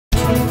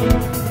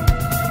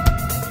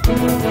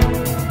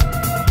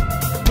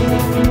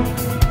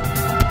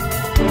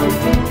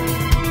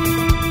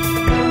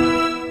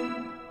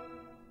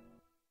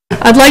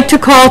I'd like to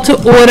call to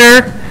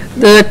order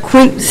the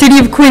City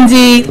of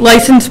Quincy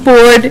License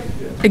Board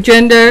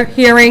agenda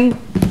hearing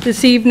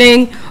this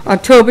evening,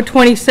 October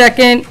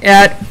 22nd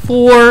at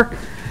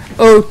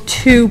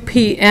 4:02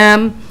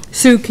 p.m.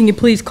 Sue, can you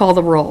please call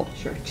the roll?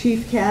 Sure.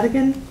 Chief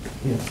Cadigan?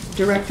 Here.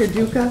 Director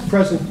Duca?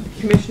 Present.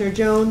 Commissioner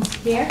Jones?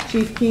 Here.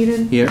 Chief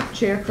Keenan? Here.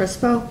 Chair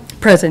Crispo?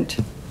 Present.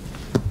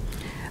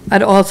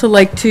 I'd also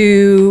like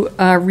to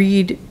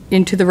read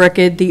into the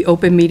record the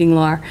open meeting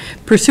law.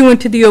 Pursuant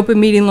to the open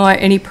meeting law,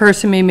 any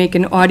person may make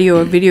an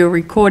audio or video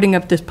recording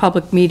of this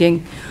public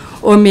meeting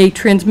or may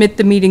transmit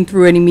the meeting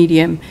through any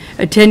medium.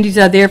 Attendees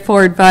are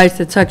therefore advised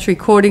that such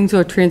recordings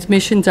or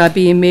transmissions are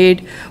being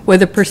made,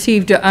 whether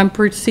perceived or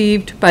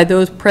unperceived, by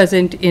those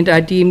present and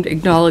are deemed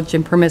acknowledged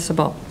and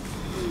permissible.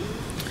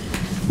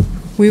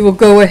 We will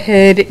go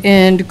ahead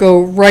and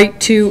go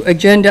right to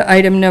agenda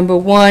item number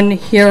 1,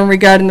 hearing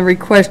regarding the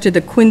request of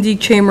the Quincy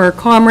Chamber of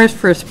Commerce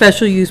for a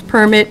special use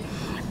permit,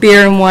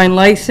 beer and wine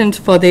license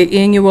for their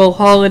annual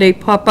holiday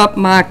pop-up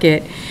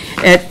market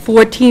at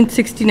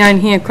 1469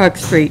 Hancock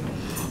Street.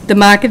 The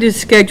market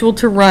is scheduled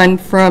to run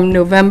from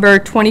November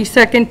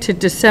 22nd to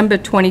December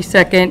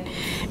 22nd,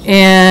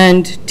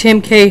 and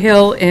Tim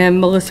Cahill and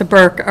Melissa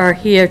Burke are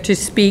here to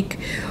speak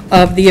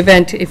of the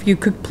event. If you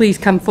could please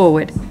come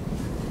forward.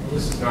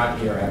 Melissa's not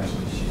here,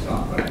 actually. She's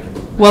off, but I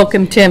can...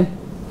 Welcome, Tim.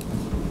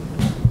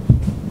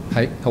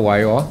 Hi, how are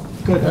you all?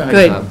 Good.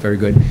 Good. Very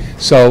good.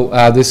 So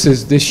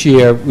this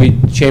year,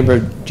 Chamber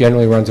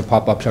generally runs a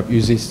pop-up shop.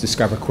 Usually it's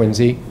Discover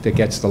Quincy that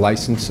gets the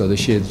license, so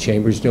this year the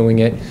Chamber's doing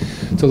it.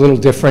 It's a little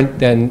different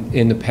than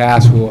in the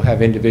past. We'll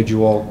have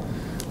individual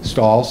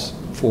stalls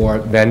for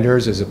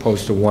vendors as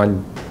opposed to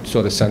one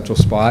sort of central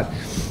spot.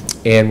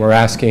 And we're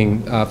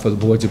asking for the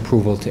board's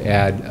approval to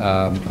add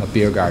a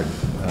beer garden.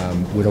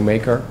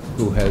 Widowmaker,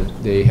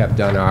 they have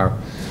done our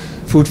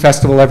food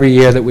festival every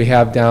year that we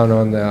have down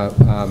on the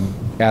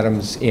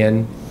Adams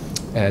Inn,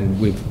 and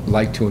we'd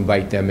like to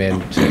invite them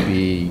in to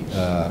be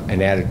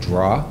an added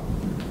draw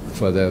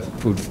for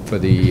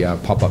the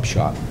pop-up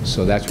shop.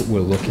 So that's what we're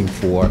looking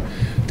for.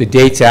 The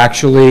dates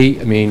actually,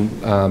 I mean,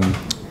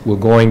 we're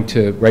going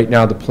to, right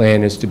now the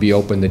plan is to be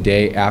open the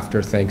day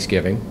after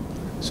Thanksgiving,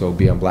 so it'll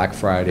be on Black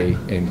Friday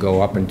and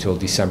go up until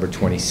December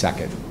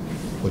 22nd,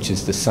 which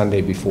is the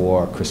Sunday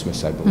before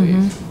Christmas, I believe.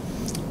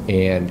 Mm-hmm.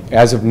 And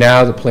as of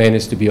now, the plan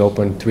is to be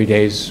open 3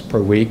 days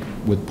per week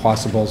with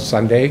possible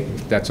Sunday,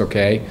 if that's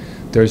okay,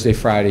 Thursday,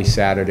 Friday,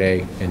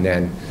 Saturday, and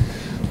then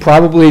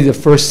probably the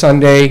first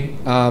Sunday,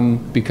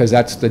 because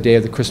that's the day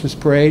of the Christmas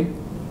parade,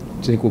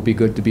 I think will be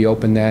good to be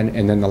open then,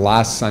 and then the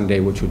last Sunday,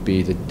 which would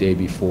be the day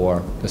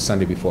before, the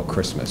Sunday before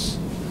Christmas.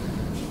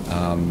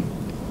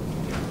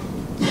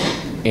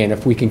 And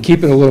if we can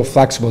keep it a little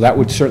flexible, that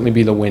would certainly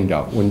be the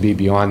window, wouldn't be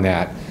beyond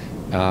that.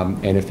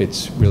 And if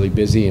it's really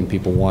busy and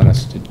people want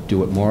us to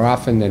do it more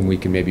often, then we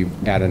can maybe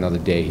add another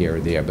day here or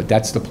there. But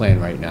that's the plan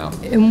right now.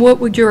 And what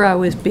would your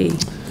hours be?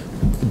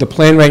 The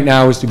plan right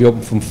now is to be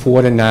open from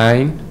 4 to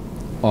 9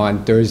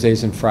 on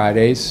Thursdays and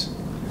Fridays,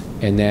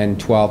 and then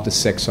 12 to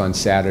 6 on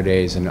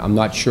Saturdays. And I'm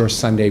not sure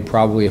Sunday,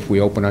 probably if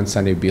we open on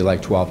Sunday, it would be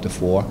like 12 to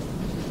 4,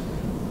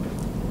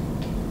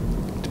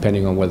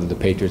 depending on whether the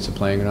Patriots are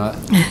playing or not.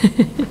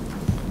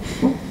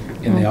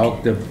 And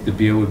the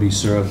beer would be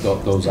served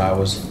those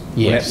hours?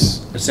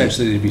 Yes.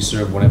 Essentially, they'd be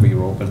served whenever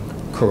you're open?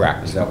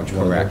 Correct. Is that what you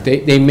want? Correct.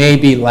 They may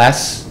be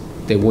less.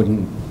 They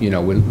wouldn't, you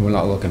know, we're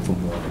not looking for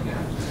more than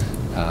that.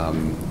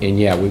 And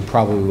yeah, we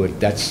probably would,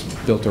 that's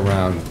built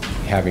around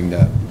having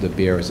the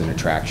beer as an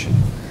attraction.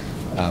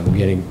 We're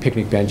getting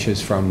picnic benches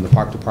from the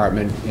park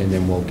department, and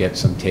then we'll get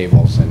some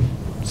tables and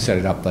set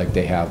it up like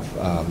they have,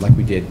 like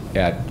we did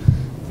at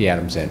the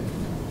Adams Inn.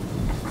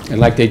 And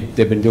like they've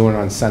been doing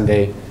on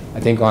Sunday, I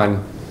think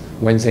on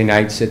Wednesday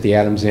nights at the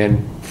Adams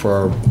Inn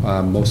for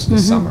most of the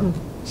summer,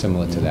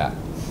 similar to that.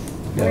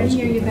 Are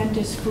any of your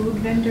vendors food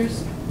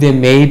vendors? There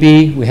may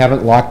be. We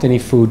haven't locked any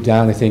food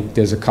down. I think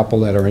there's a couple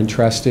that are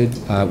interested.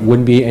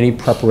 Wouldn't be any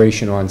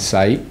preparation on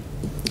site.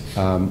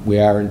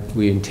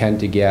 We intend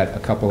to get a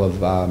couple of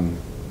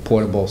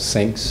portable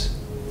sinks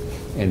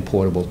and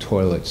portable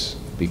toilets,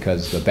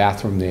 because the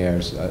bathroom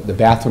the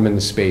bathroom in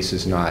the space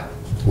is not.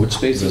 Which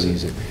space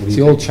is it? It's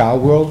the old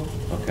Child World.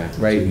 Okay.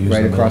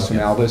 Right across from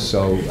Albus.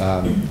 So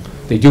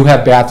they do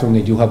have bathroom,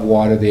 they do have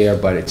water there,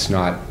 but it's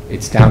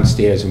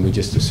downstairs, and we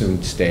just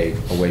assumed stay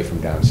away from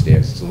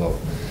downstairs. It's a little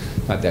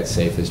not that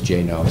safe, as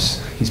Jay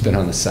knows. He's been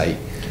on the site.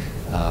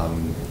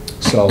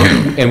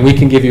 And we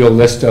can give you a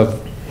list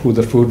of who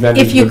the food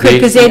vendors if you would could, be.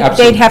 because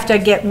they'd have to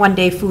get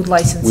one-day food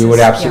licenses. We would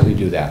absolutely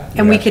do that.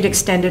 And we could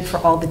extend it for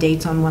all the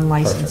dates on one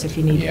license if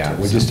you needed to. Yeah,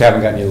 we just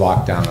haven't got any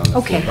lockdown on the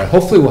okay. food. But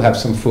hopefully we'll have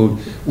some food.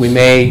 We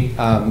may,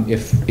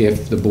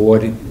 if the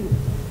board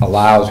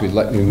allows,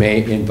 we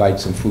may invite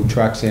some food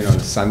trucks in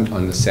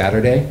on the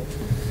Saturday,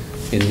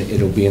 and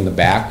it'll be in the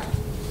back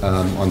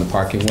on the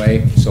parking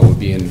way. So it would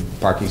be in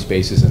parking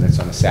spaces, and it's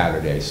on a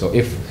Saturday. So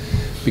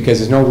if because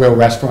there's no real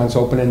restaurants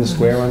open in the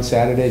square on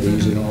Saturday. They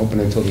usually don't open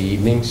until the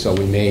evening, so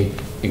we may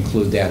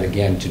include that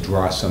again to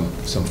draw some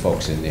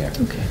folks in there.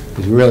 Okay.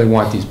 Because we really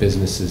want these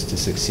businesses to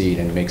succeed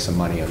and make some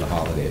money on the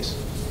holidays.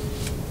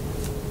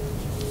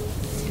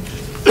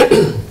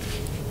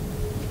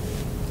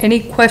 Any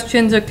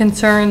questions or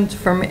concerns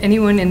from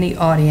anyone in the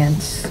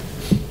audience?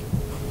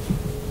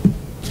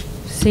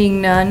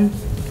 Seeing none.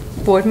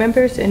 Board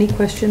members, any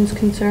questions,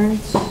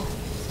 concerns?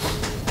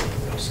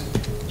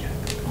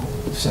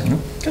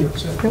 Second?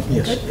 Nope.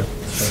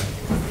 Yes.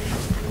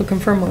 Looking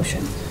for a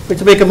motion. I'd like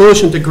to make a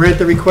motion to grant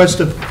the request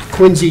of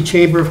Quincy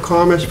Chamber of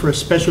Commerce for a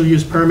special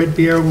use permit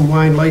beer and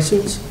wine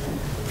license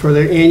for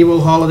their annual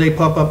holiday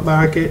pop-up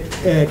market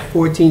at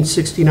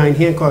 1469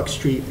 Hancock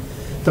Street.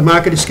 The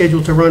market is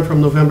scheduled to run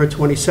from November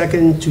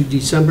 22nd to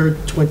December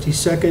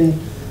 22nd.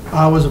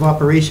 Hours of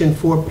operation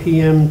 4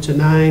 p.m. to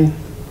 9,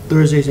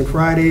 Thursdays and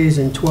Fridays,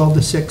 and 12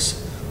 to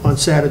 6 on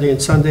Saturday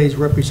and Sundays,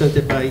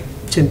 represented by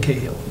Tim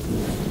Cahill.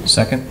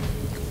 Second?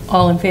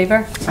 All in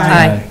favor?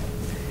 Aye.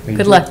 Thank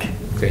Good you. luck.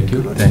 Thank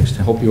you. Thanks.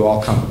 Hope you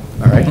all come,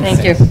 all right?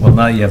 Thank you. Well,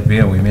 now you have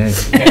beer, we may.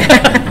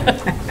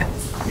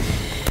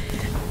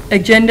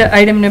 Agenda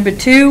item number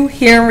 2,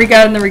 hearing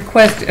regarding the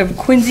request of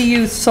Quincy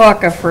Youth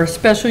Soccer for a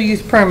special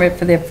use permit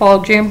for their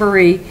fall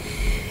jamboree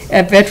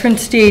at Veterans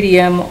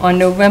Stadium on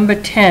November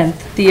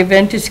 10th. The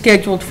event is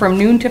scheduled from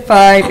noon to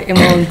 5 and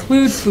will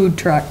include food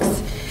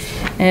trucks.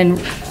 And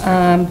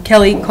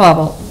Kelly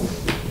Cobble.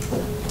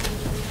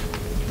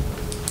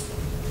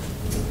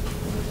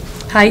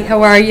 Hi,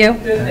 how are you?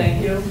 Good,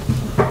 thank you.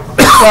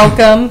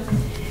 Welcome.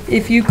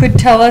 If you could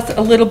tell us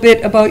a little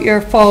bit about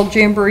your fall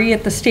jamboree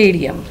at the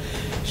stadium.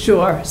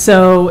 Sure.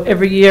 So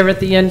every year at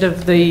the end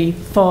of the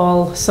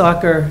fall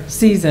soccer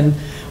season,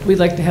 we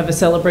like to have a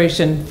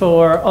celebration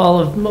for all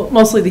of,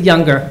 mostly the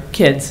younger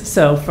kids,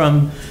 so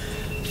from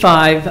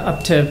 5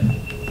 up to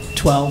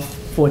 12,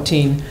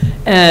 14.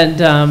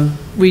 And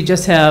we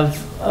just have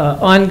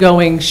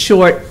ongoing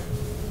short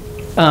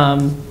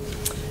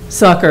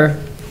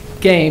soccer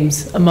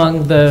games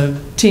among the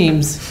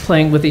teams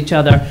playing with each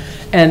other.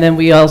 And then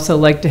we also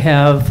like to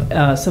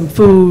have some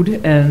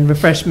food and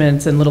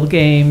refreshments and little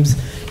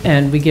games,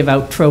 and we give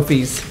out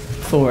trophies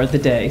for the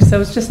day.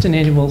 So it's just an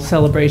annual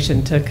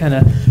celebration to kind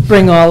of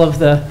bring all of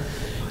the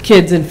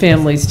kids and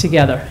families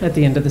together at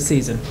the end of the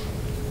season.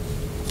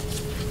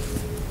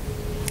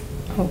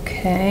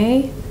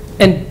 Okay.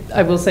 And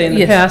I will say, in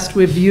the Yes. past,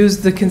 we've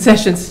used the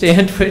concession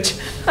stand, which,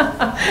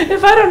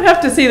 if I don't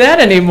have to see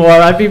that anymore,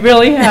 I'd be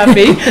really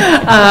happy,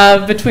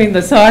 between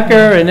the soccer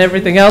and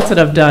everything else that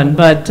I've done.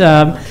 But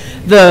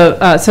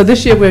so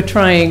this year, we're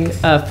trying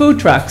food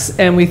trucks,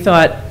 and we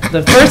thought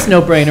the first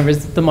no-brainer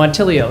is the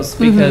Montilios,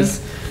 because,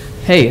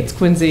 hey, it's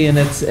Quincy and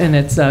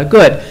it's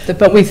good.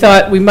 But we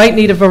thought we might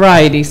need a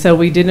variety, so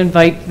we did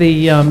invite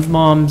the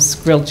Mom's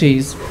Grilled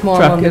Cheese Mom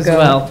truck on the as go.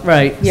 well.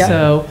 Right. Yeah.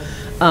 So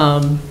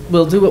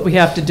we'll do what we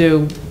have to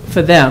do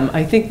for them.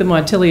 I think the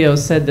Montilios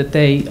said that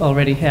they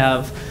already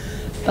have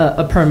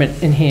a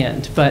permit in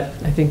hand, but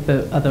I think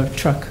the other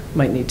truck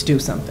might need to do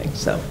something,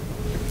 so.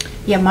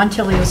 Yeah,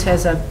 Montilios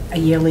has a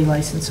yearly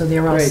license, so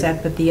they're all Right.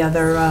 set, but the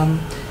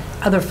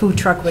other food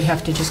truck would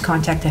have to just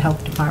contact the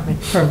health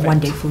department for a Perfect.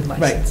 one-day food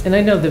license. Right, and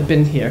I know they've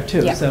been here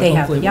too, Yeah, so they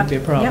have. hopefully it won't be a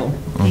Yep, problem.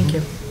 yep. Thank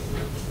you.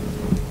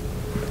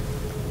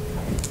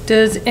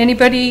 Does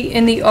anybody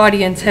in the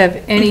audience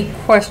have any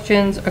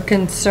questions or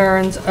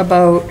concerns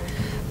about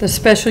the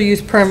special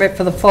use permit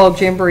for the fall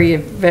jamboree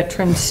at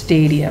Veterans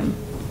Stadium?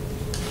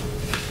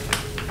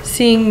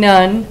 Seeing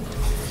none,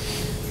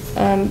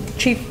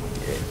 Chief,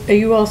 are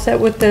you all set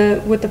with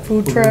the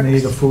food We're gonna need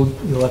a trucks? food,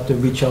 you'll have to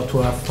reach out to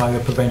our Fire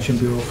Prevention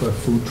Bureau for a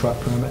food truck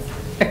permit.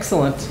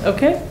 Excellent,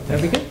 okay,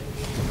 that'd be good.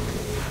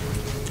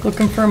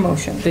 Looking for a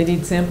motion. They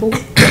need samples?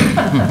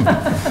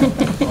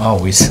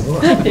 Always.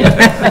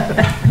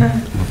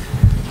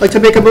 I'd like to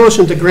make a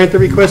motion to grant the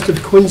request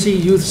of Quincy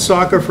Youth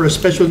Soccer for a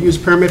special use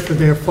permit for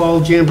their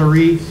fall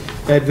jamboree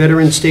at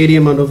Veterans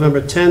Stadium on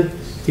November 10th.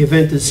 The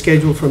event is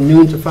scheduled from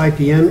noon to 5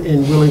 p.m.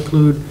 and will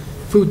include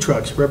food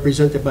trucks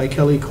represented by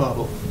Kelly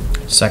Cobble.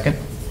 Second?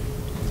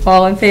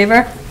 All in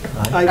favor?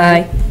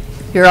 Aye.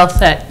 You're all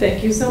set.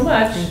 Thank you so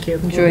much. Thank you.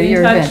 Enjoy We'll be in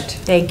your touch. event.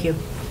 Thank you.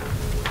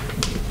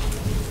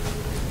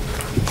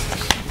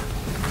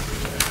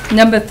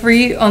 Number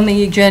 3 on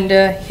the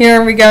agenda,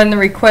 hearing regarding the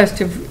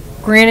request of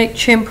Granite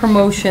Chin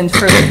Promotions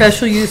for a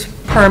special use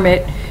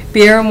permit,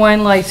 beer and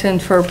wine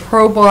license for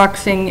pro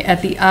boxing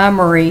at the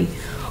Armory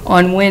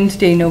on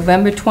Wednesday,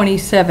 November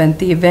 27th.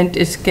 The event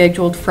is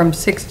scheduled from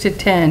 6 to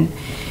 10.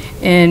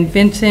 And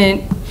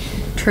Vincent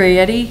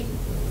Trietti?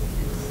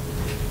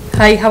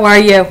 Hi, how are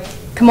you?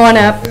 Come on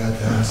up.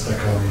 Fantastic.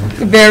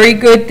 Very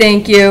good,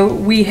 thank you.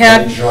 We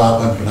have... Great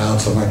job on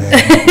pronouncing my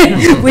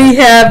name. We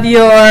have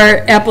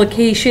your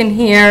application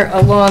here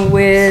along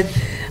with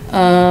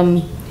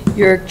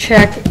your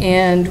check,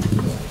 and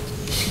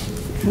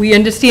we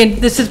understand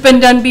this has been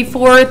done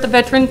before at the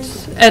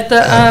Veterans, at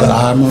the At the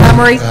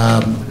Armory?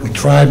 We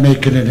tried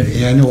making it an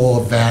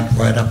annual event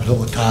right up until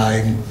the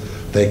time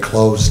they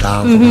closed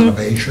down for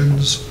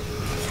renovations.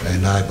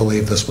 And I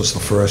believe this was the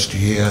first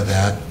year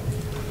that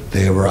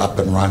they were up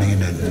and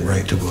running and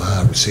ready to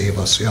receive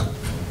us, yeah.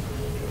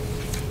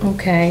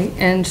 Okay,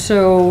 and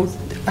so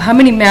how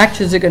many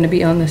matches are going to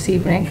be on this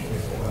evening?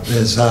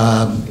 There's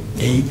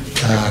 8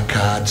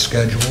 cards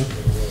scheduled.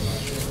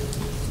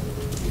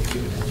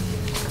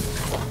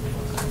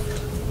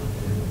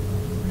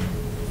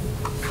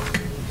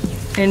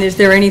 And is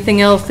there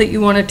anything else that you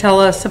want to tell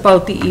us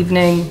about the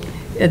evening?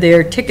 Are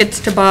there tickets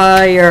to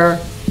buy, or?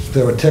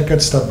 There were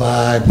tickets to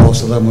buy,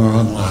 most of them were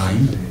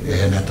online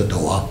and at the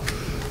door.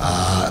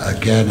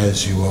 Again,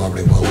 as you are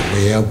already well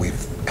aware,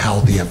 we've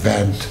held the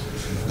event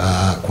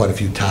quite a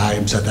few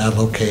times at that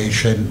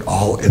location,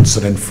 all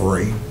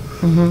incident-free.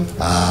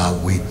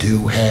 We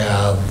do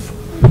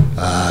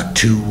have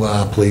 2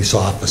 police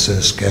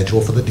officers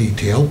scheduled for the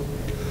detail.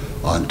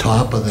 On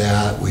top of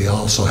that, we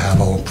also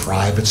have our own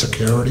private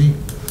security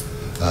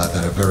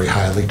that are very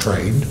highly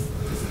trained.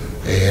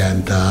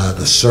 And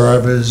the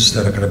servers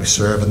that are going to be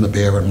serving the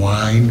beer and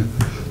wine,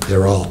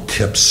 they're all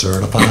tip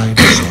certified,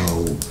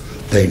 so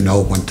they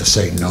know when to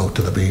say no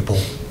to the people.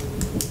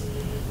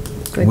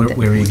 Good.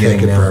 Where are you We getting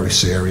take it that? very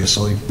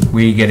seriously.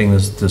 Where are you getting the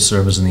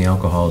servers and the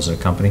alcohol? Is it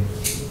a company?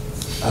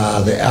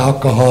 The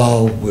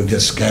alcohol, we're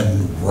just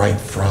getting right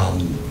from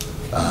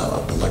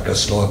the liquor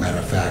store, matter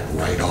of fact,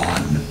 right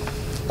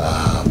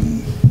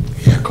on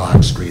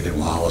Hancock Street in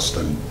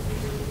Wollaston.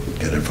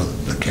 Get it for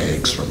the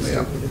kegs from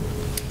there.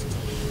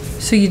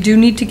 So you do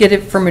need to get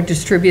it from a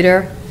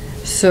distributor,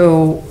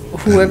 so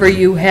whoever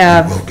you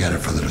have. We'll get it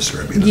for the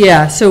distributor.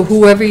 Yeah, so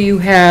whoever you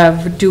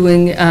have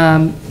doing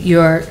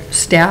your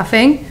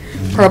staffing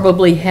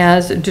probably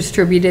has a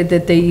distributor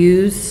that they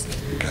use,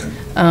 Okay.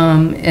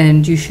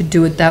 and you should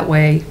do it that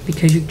way,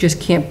 because you just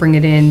can't bring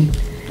it in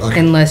Okay.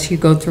 unless you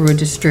go through a And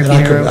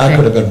distributor, I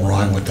could have okay? been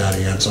wrong with that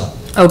answer.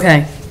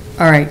 Okay,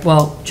 all right,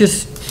 well,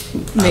 just I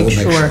will make make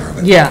sure. sure of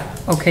it. Yeah,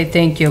 okay,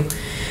 thank you.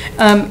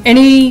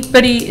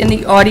 Anybody in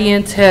the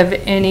audience have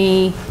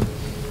any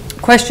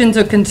questions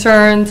or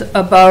concerns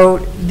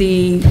about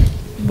the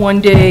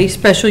one-day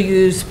special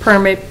use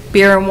permit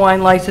beer and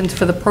wine license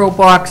for the pro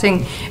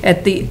boxing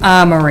at the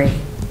Armory?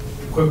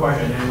 Quick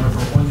question, anyone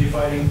from Quincy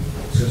fighting?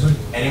 Excuse me?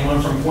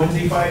 Anyone from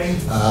Quincy fighting?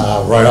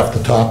 Right off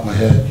the top of my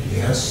head,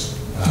 yes.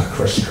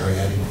 Chris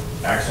Triadi.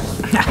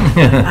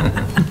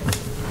 Excellent.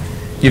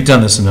 You've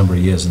done this a number of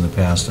years in the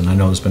past, and I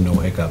know there's been no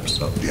hiccups,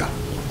 so Yeah.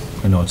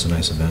 I know it's a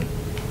nice event.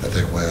 I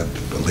think we're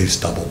at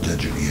least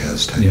double-digit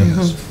years, 10 Yeah.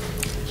 years.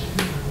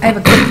 I have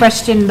a quick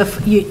question.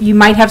 You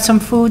might have some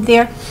food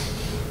there?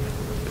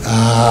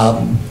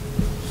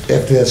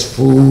 If there's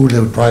food,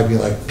 it would probably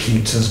be like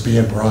pizzas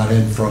being brought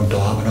in from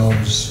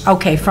Domino's.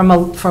 Okay, from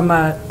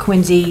a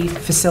Quincy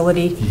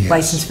facility, Yes.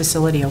 licensed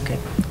facility, okay,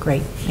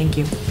 great, thank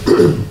you.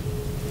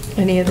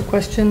 Any other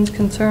questions,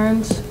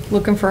 concerns?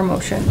 Looking for a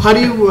motion. How do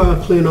you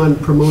plan on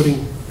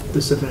promoting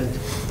this event?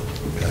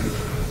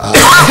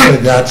 Actually,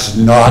 that's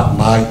not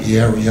my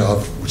area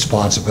of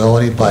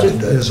responsibility, but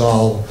it is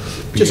all.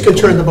 Just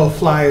concerned about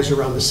flyers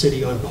around the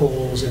city on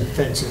poles and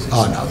fences. and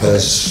Oh,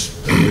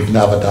 stuff. no, we've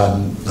never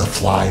done the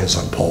flyers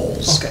on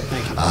poles. Okay,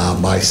 thank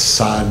you. My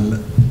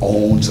son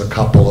owns a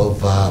couple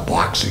of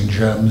boxing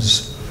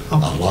gyms. A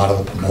lot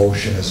of the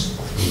promotion is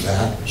through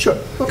that. Sure,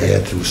 okay,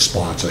 And through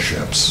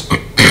sponsorships.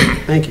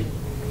 thank you.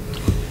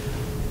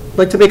 I'd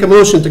like to make a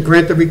motion to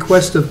grant the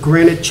request of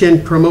Granite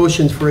Chin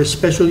Promotions for a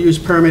special use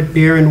permit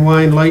beer and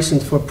wine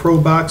license for pro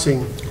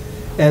boxing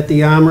at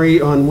the Armory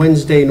on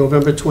Wednesday,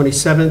 November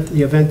 27th.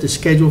 The event is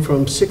scheduled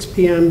from 6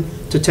 p.m.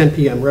 to 10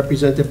 p.m.,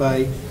 represented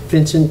by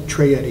Vincent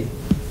Traetti.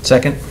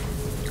 Second?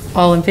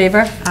 All in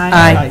favor?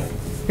 Aye.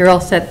 You're all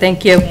set,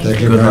 thank you. Thank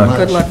you Good very luck. much.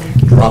 Good luck.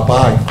 Drop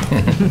by.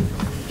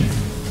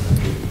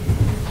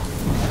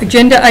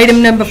 Agenda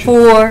item number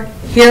 4,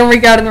 hearing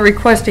regarding the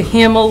request of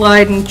Hamel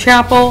Leiden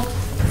Chapel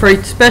for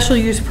a special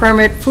use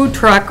permit food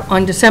truck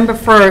on December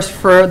 1st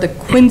for the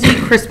Quincy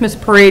Christmas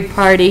Parade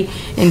Party,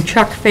 and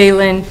Chuck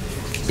Phelan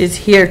is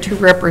here to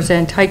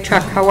represent. Hi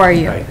Chuck, how are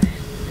you? Hi.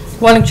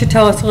 Why don't you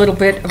tell us a little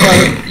bit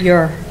about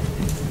your,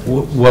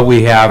 What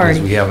we have is,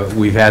 Party.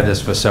 we've had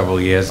this for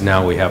several years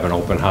now. We have an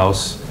open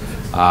house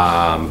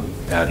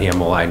at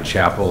Hamel Leiden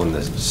Chapel, and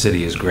the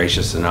city is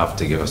gracious enough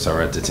to give us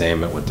our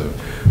entertainment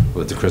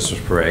with the Christmas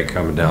parade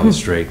coming down the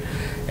street.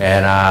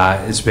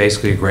 And it's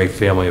basically a great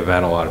family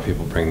event. A lot of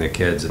people bring their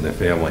kids and their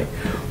family.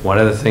 One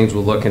of the things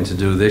we're looking to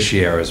do this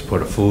year is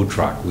put a food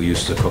truck. We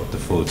used to cook the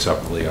food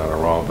separately on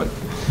our own, but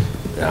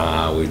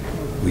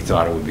we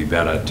thought it would be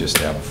better just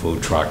to have a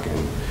food truck,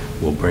 and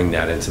we'll bring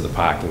that into the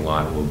parking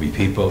lot. Will be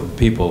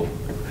people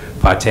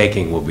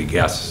partaking will be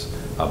guests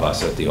of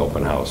us at the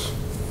open house.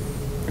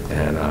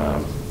 And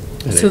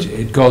So-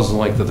 it goes the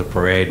length of the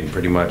parade, and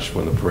pretty much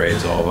when the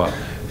parade's over,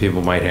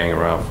 people might hang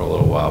around for a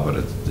little while, but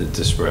it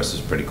disperses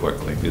pretty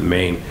quickly. The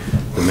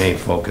main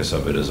focus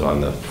of it is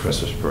on the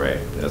Christmas parade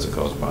as it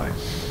goes by.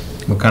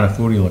 What kind of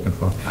food are you looking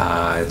for?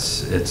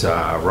 It's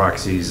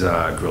Roxy's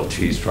grilled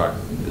cheese truck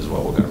is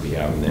what we're gonna be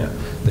having there.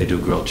 They do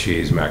grilled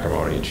cheese,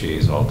 macaroni and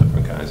cheese, all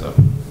different kinds of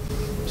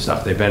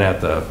stuff. They've been at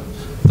the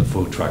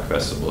food truck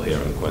festival here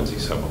in Quincy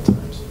several times.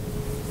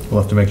 We'll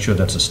have to make sure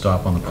that's a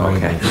stop on the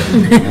parade.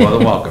 Okay. More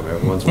than welcome,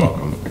 everyone's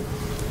welcome.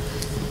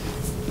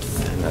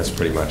 that's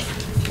pretty much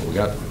what we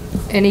got.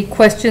 Any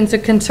questions or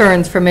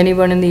concerns from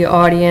anyone in the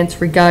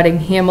audience regarding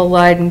Hamel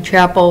Leiden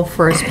Chapel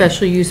for a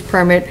special use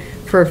permit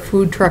for a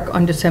food truck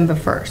on December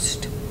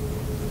 1st?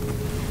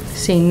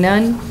 Seeing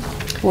none,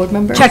 board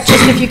members? Chuck,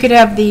 just if you could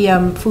have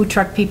the food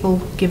truck people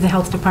give the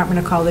health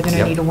department a call, they're going to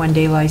Yep. need a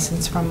one-day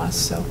license from us,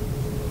 so.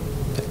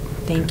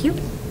 Thank you.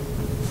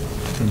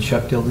 And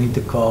Chuck, they'll need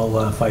to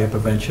call fire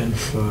prevention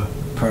for a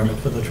permit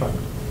for the truck.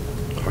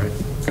 All right,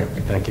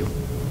 thank you.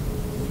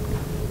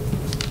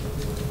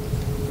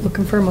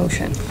 Looking for a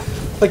motion.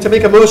 I'd like to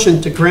make a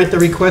motion to grant the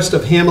request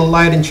of Hamel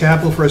Leiden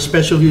Chapel for a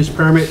special use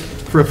permit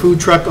for a food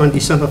truck on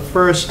December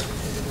 1st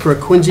for a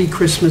Quincy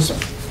Christmas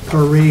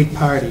parade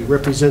party,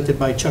 represented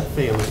by Chuck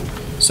family.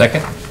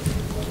 Second?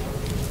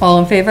 All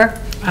in favor?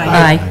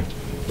 Aye.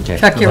 Okay.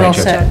 Chuck, you're all Thank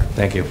you. set.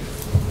 Thank you.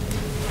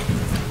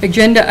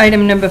 Agenda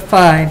item number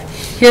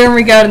 5, hearing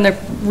regarding the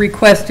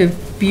request of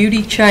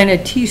Beauty China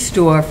Tea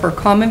Store for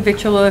common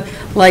victular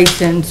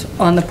license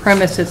on the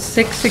premise at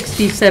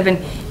 667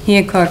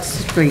 Hancock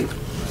Street.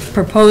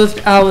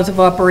 Proposed hours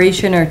of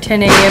operation are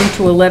 10 a.m.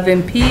 to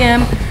 11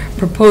 p.m.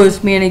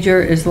 Proposed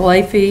manager is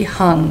Lifey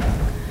Hung.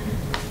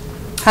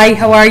 Hi,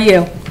 how are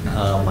you?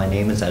 My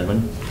name is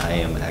Edwin. I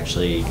am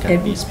actually going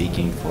to be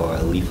speaking for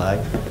Levi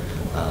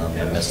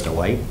and Mr.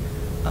 White.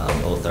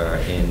 Both are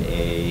in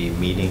a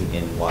meeting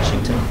in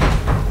Washington.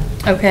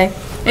 Okay.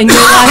 And your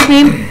last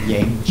name?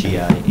 Yang,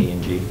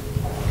 G-I-A-N-G.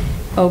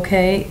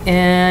 Okay,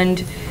 and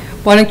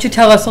why don't you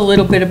tell us a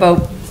little bit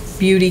about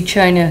Beauty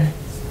China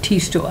Tea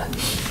Store?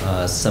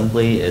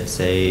 Simply, it's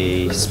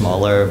a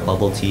smaller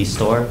bubble tea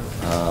store.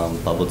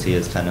 Bubble tea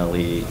is kind of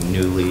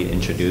newly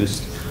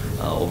introduced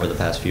over the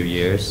past few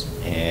years,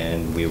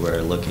 and we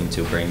were looking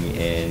to bring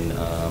in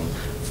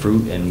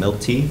fruit and milk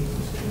tea.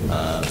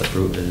 The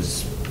fruit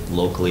is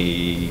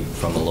locally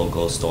from a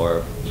local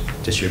store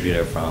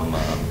distributor from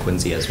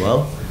Quincy as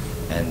well,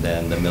 and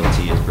then the milk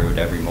tea is brewed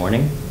every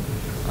morning.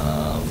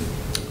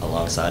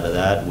 Alongside of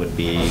that would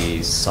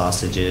be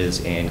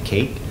sausages and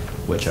cake,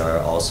 which are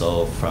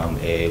also from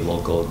a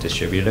local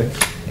distributor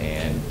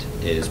and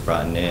is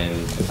brought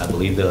in. I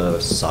believe the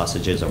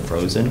sausages are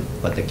frozen,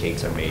 but the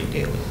cakes are made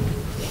daily.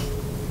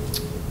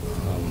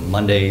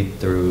 Monday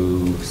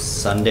through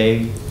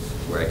Sunday,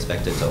 we're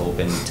expected to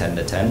open 10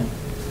 to 10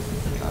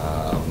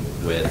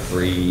 with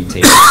 3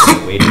 tables in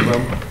the waiting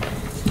room.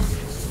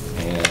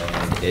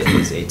 And it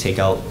is a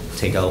takeout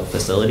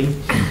facility.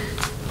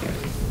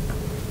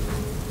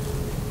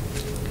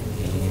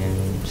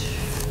 And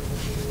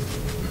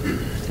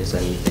if there's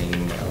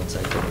anything else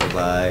I could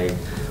provide,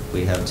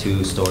 we have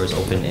 2 stores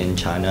open in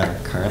China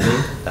currently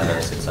that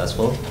are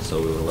successful,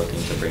 so we were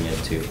looking to bring it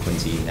to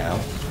Quincy now.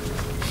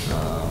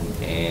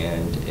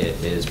 And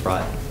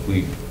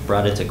we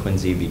brought it to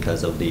Quincy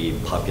because of the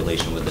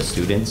population with the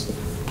students,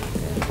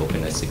 and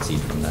hoping to succeed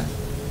from that.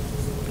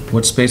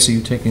 What space are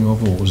you taking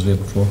over? What was there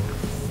before?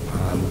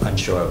 I'm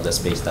unsure of the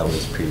space that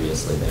was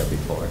previously there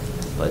before,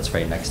 but it's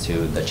right next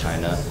to the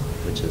China,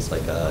 which is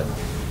like a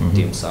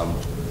dim sum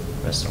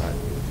restaurant.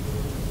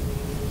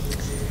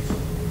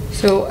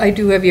 So I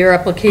do have your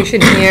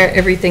application here.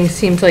 Everything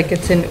seems like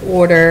it's in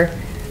order.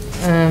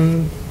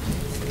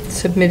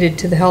 Submitted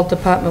to the health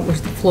department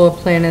was the floor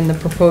plan and the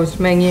proposed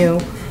menu.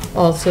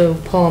 Also,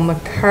 Paul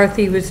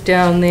McCarthy was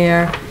down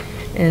there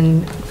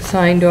and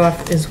signed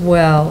off as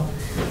well.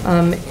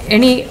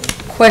 Any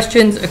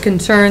questions or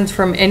concerns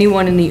from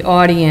anyone in the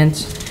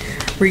audience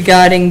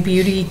regarding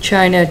Beauty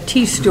China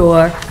Tea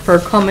Store for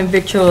a common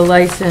victular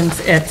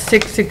license at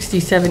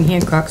 667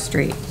 Hancock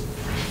Street?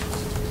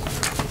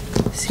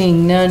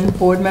 Seeing none,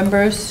 board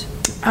members?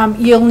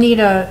 You'll need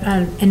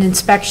an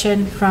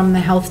inspection from the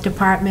health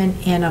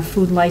department and a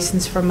food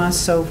license from us,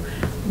 so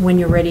when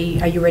you're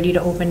ready, are you ready to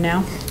open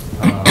now?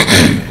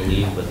 I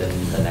believe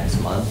within the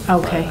next month.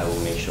 Okay. I will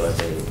make sure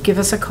they. Give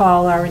us a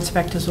call, our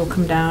inspectors will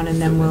come down,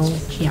 and then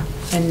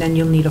and then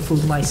you'll need a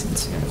food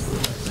license.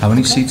 How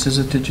many seats is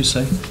it, did you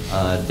say?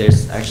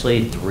 There's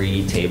actually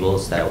 3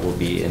 tables that will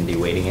be in the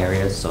waiting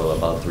areas, so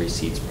about 3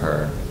 seats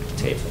per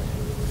table.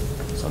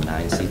 So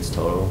 9 seats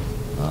total.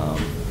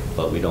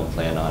 But we don't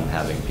plan on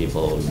having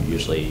people,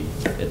 usually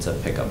it's a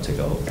pick up to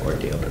go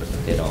ordeal.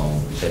 They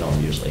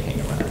don't usually hang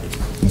around.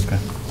 Okay.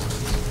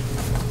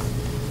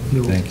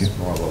 Thank you. It's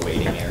more of a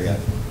waiting area.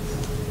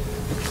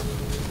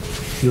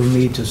 You'll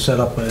need to set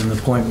up an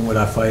appointment with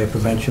our Fire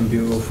Prevention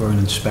Bureau for an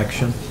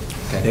inspection.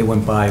 Okay. They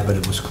went by, but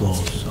it was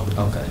closed, so.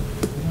 Okay.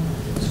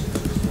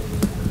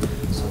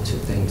 So 2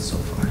 things so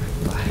far.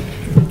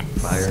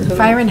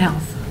 Fire and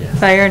health. Yeah.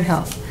 Fire and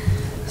health.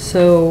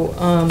 So,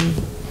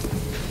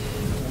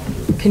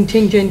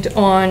 contingent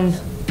on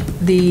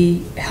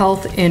the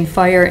health and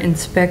fire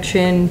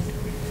inspection,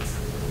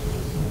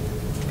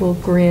 we'll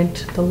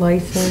grant the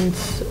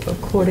license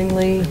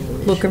accordingly.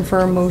 Looking for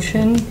a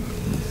motion.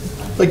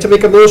 I'd like to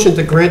make a motion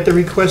to grant the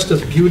request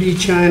of Beauty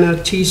China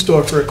Tea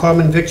Store for a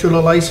common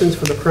victular license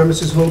for the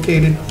premises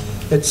located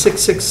at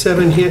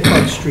 667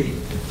 Hancock Street.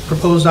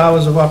 Proposed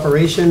hours of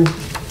operation,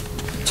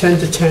 10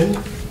 to 10.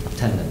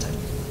 10 to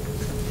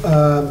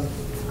 10.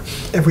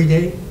 Every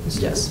day?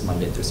 Yes,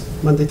 Monday through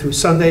Sunday. Monday through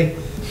Sunday.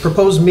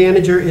 Proposed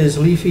manager is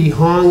Leafy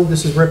Hong.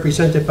 This is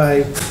represented by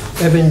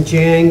Evan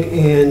Jang,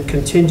 and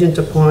contingent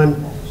upon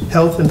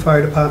Health and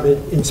Fire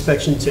Department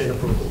inspections and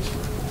approval.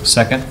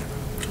 Second?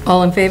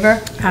 All in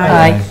favor?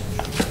 Aye.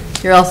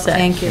 You're all set.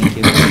 Thank you.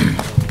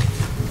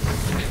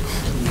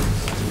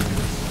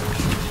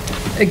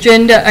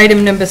 Agenda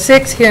item number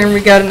 6, hearing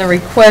regarding the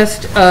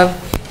request of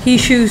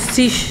Hishu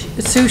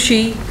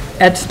Sushi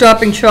at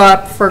Stop and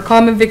Shop for a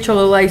common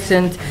victular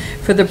license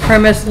for the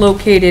premise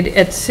located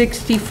at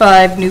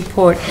 65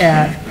 Newport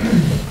Ave.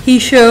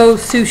 Hishu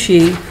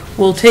Sushi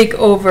will take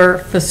over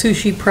for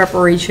sushi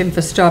preparation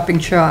for Stop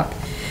and Shop.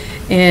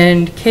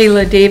 And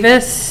Kayla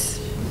Davis,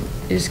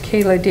 is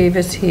Kayla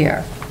Davis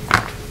here?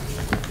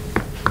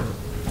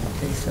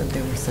 They said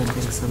they were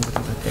sending somebody,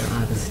 but they're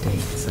out of state,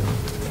 so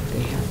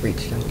they have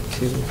reached out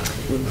to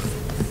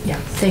Ruth. Yeah,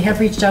 they have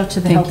reached out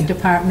to the health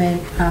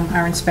department.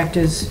 Our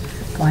inspector's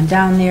gone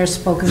down there,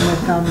 spoken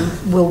with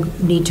them. We'll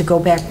need to go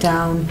back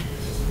down,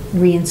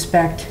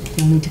 re-inspect.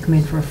 They'll need to come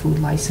in for a food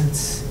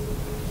license.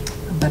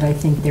 But I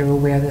think they're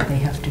aware that they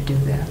have to do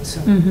that,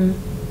 so.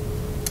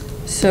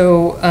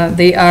 So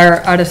they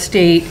are out of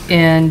state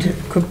and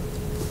could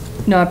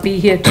not be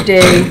here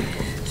today.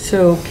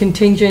 So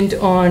contingent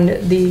on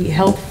the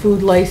health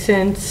food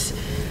license,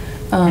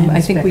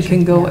 I think we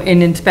can go,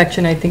 in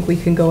inspection, I think we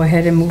can go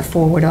ahead and move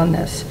forward on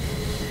this.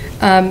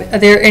 Are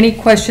there any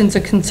questions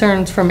or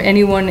concerns from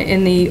anyone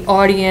in the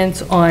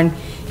audience on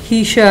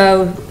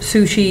Hishu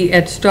Sushi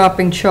at Stop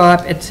and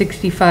Shop at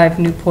 65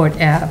 Newport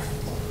Ave?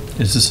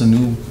 Is this a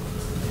new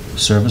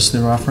service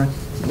they're offering?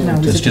 No,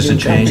 It's just a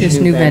change?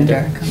 Just new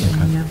vendor.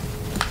 Yeah.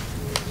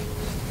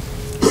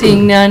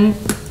 Seeing none,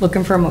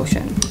 looking for a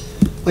motion.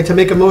 I'd like to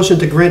make a motion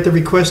to grant the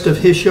request of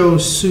Hisho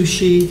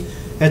Sushi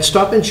at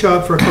Stop and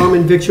Shop for a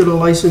common victular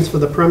license for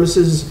the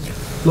premises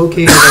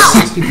located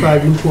at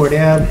 65 Newport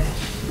Ave.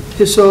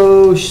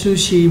 Hisho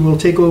Sushi will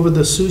take over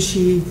the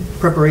sushi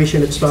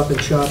preparation at Stop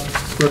and Shop,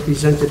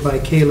 represented by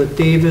Kayla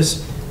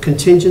Davis,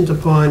 contingent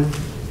upon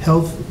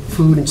health,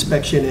 food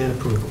inspection, and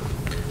approval.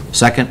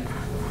 Second?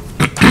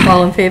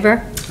 All in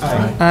favor?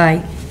 Aye.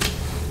 Aye.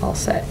 All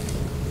set.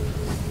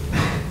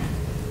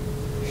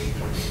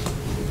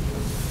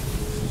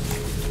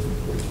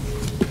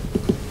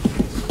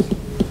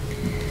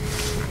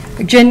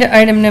 Agenda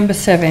item number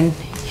 7,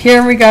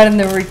 hearing regarding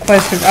the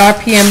request of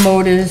RPM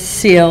Motors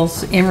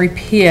Sales and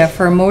Repair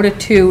for a Motor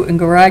 2 and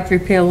garage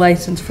repair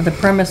license for the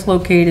premise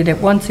located at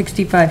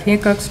 165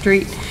 Hancock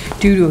Street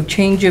due to a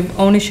change of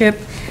ownership.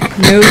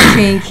 No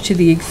change to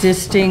the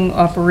existing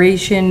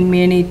operation.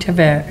 Manny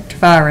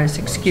Tavares,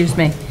 excuse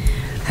me.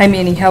 Hi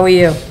Manny, how are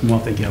you? Well,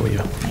 thank you. How are you?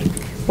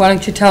 Why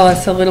don't you tell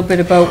us a little bit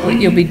about what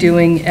you'll be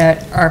doing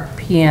at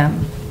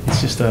RPM?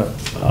 It's just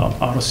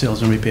auto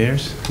sales and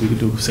repairs. We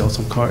do sell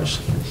some cars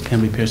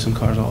and repair some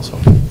cars also.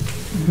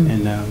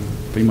 And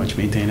pretty much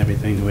maintain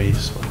everything the way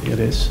it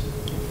is.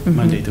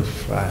 Monday to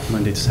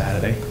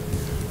Saturday,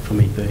 from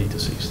 8:30 to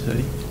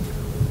 6:30.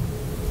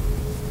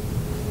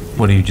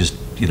 What are you just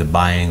either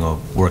buying or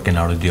working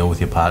out a deal with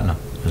your partner?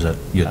 Is that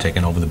you're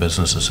taking over the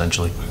business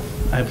essentially?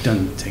 I've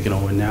taken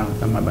over now.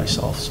 I'm by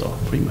myself, so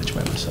pretty much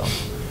by myself.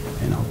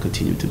 And I'll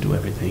continue to do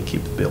everything,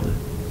 keep the building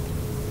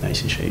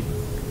nice in shape.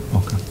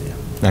 Okay.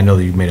 Yeah. I know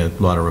that you've made a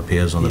lot of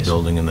repairs on the Yes.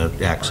 building and the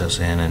access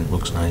in, and it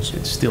looks nice.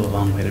 It's still a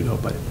long way to go,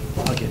 but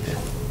I'll get there.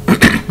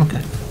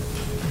 Okay.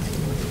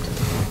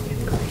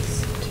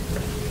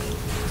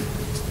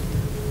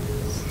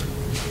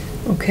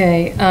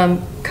 Okay,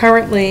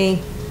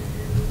 currently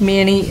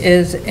Manny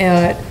is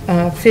at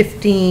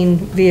 15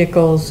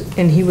 vehicles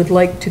and he would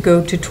like to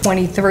go to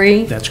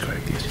 23. That's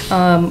correct,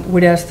 yes.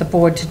 Would ask the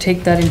board to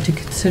take that into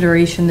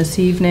consideration this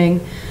evening.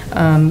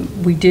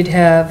 We did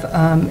have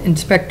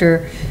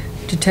Inspector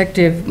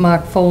Detective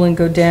Mark Folan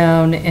go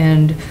down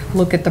and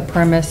look at the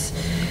premise,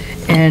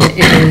 and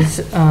it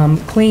is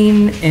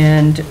clean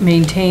and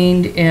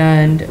maintained,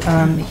 and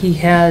he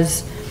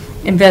has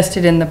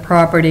invested in the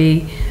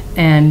property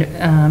and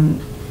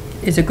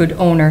is a good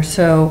owner.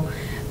 So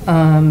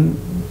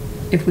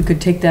if we could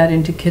take that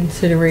into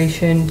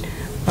consideration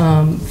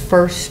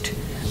first,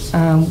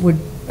 would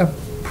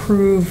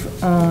approve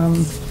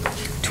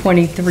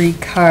 23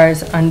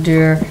 cars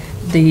under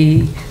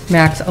the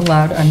max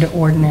allowed under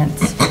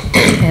ordinance.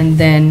 And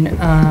then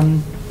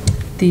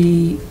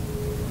the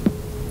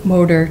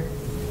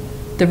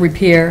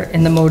repair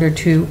and the Motor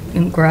 2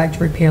 and garage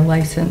repair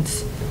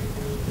license.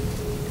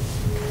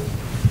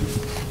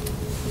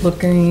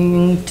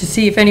 Looking to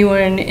see if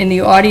anyone in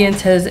the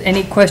audience has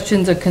any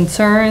questions or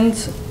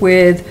concerns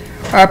with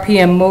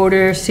RPM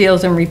Motor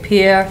Sales and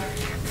Repair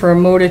for a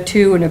Motor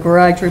 2 and a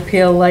garage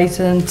repair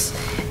license,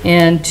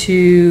 and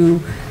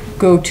to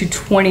go to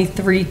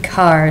 23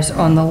 cars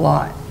on the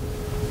lot.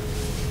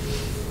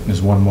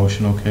 Is one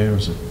motion okay, or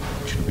should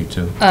it be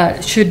two?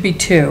 Should be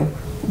 2.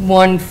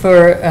 One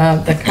for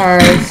the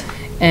cars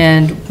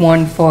and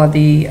one for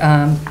the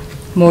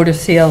motor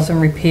sales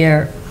and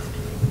repair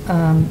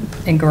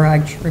and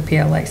garage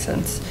repair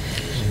license.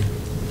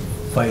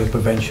 Fire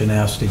prevention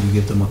asked that you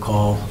give them a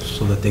call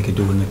so that they could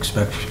do an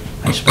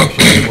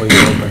inspection before you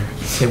open.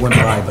 They went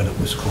by, but it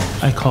was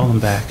closed. I called them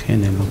back,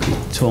 and then he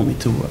told me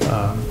to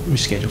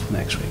reschedule for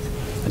next week.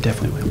 I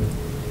definitely will.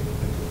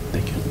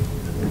 Thank you.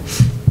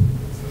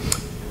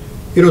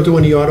 You don't do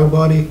any auto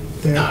body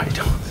there? No, I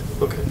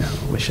don't. Okay. No,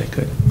 I wish I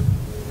could.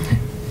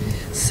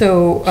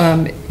 So,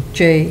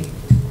 Jay,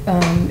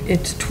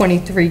 it's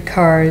 23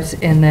 cars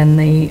and then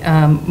the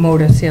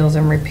motor sales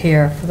and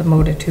repair for the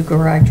Motor 2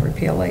 garage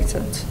repair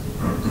license.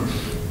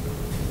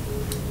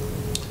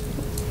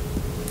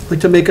 I'd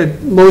like to make a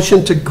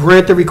motion to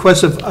grant the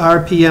request of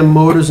RPM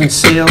Motors and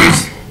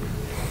Sales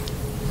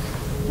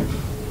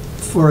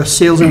for a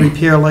sales and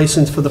repair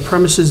license for the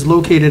premises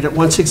located at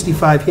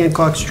 165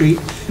 Hancock Street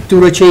due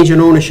to a change in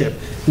ownership.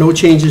 No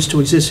changes to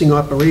existing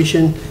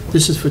operation.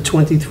 This is for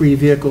 23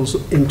 vehicles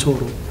in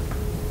total.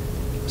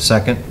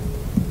 Second?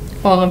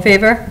 All in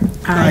favor?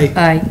 Aye.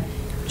 Aye.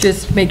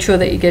 Just make sure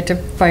that you get to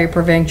fire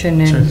prevention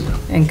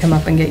and come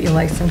up and get your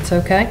license,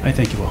 okay? I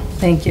thank you all.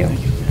 Thank you.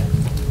 Thank you.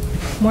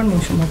 One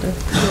motion will do.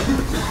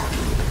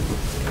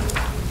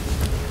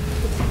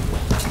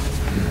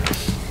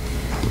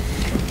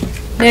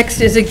 Next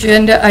is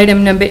agenda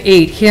item number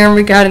 8, hearing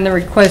regarding the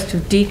request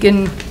of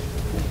Deacon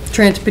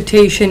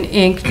Transportation,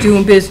 Inc.,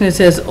 doing business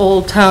as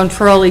Old Town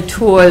Trolley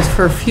Tours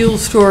for a fuel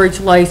storage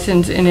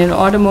license and an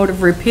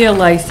automotive repair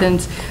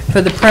license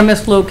for the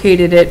premise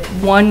located at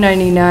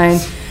 199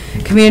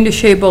 Commander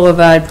Shea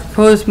Boulevard.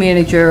 Proposed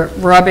manager,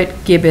 Robert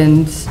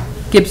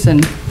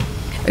Gibson.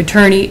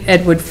 Attorney,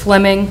 Edward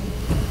Fleming.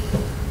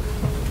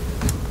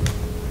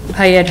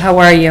 Hi, Ed, how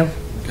are you?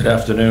 Good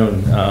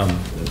afternoon,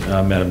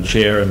 Madam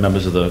Chair and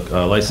members of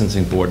the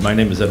Licensing Board. My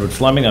name is Edward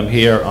Fleming. I'm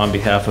here on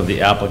behalf of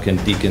the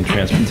applicant, Deacon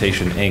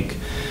Transportation, Inc.,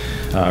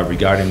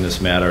 regarding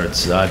this matter.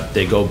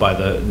 They go by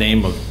the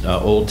name of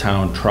Old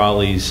Town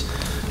Trolleys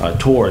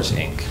Tours,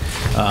 Inc.,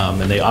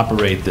 and they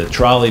operate the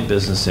trolley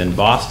business in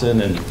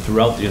Boston and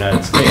throughout the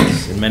United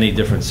States, in many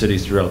different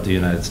cities throughout the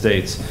United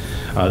States.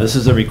 This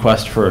is a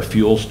request for a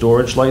fuel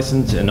storage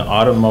license, an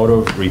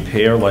automotive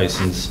repair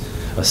license,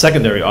 a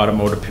secondary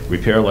automotive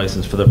repair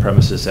license for the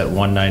premises at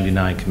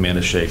 199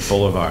 Commander Shea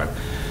Boulevard.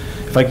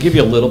 If I give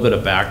you a little bit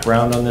of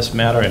background on this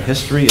matter and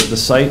history of the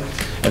site,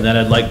 and then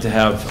I'd like to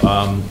have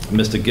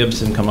Mr.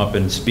 Gibson come up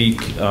and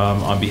speak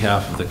on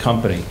behalf of the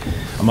company.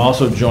 I'm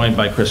also joined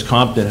by Chris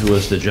Compton, who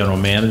is the general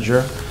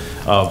manager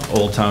of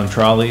Old Town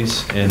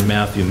Trolleys, and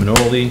Matthew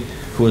Minoli,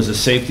 who is the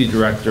safety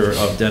director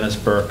of Dennis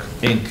Burke,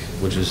 Inc.,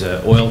 which is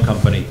an oil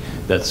company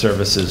that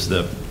services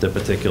the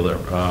particular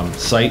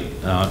site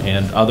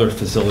and other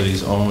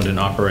facilities owned and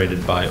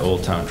operated by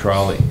Old Town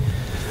Trolley.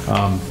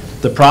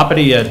 The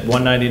property at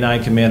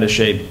 199 Commander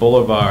Shea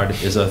Boulevard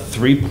is a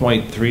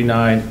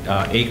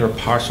 3.39 acre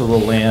parcel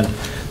of land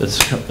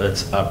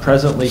that's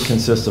presently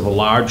consists of a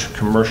large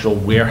commercial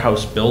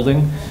warehouse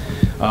building.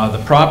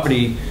 The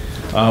property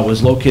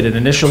was located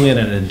initially in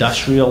an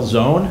industrial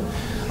zone,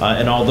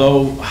 and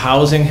although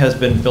housing has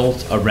been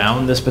built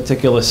around this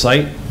particular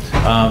site,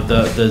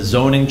 the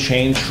zoning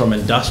changed from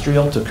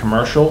industrial to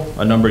commercial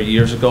a number of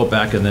years ago,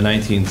 back in the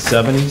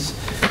 1970s.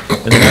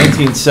 In the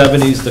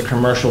 1970s, the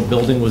commercial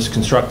building was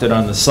constructed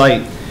on the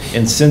site,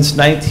 and since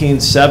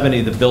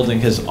 1970, the building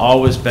has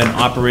always been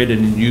operated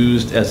and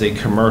used as a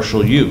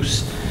commercial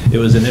use. It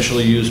was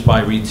initially used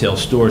by Retail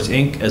Stores,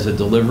 Inc. as a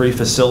delivery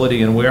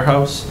facility and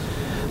warehouse.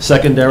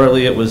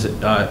 Secondarily, it was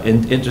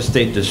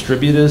Interstate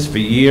Distributors for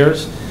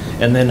years.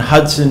 And then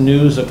Hudson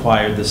News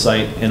acquired the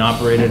site and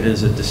operated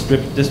as a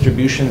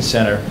distribution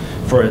center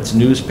for its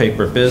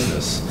newspaper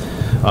business,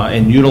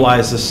 and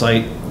utilized the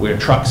site where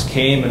trucks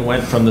came and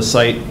went from the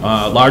site.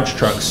 Large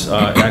trucks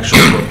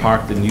actually were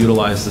parked and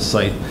utilized the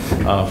site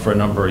for a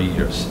number of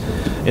years.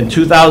 In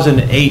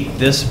 2008,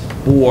 this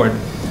board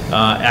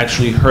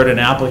actually heard an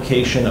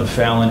application of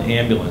Fallon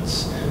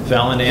Ambulance.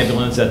 Fallon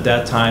Ambulance at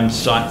that time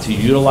sought to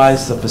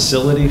utilize the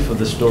facility for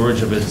the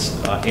storage of its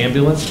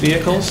ambulance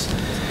vehicles,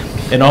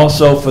 and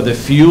also for the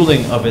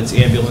fueling of its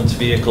ambulance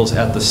vehicles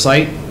at the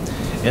site.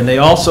 And they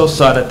also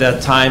sought at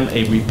that time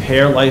a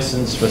repair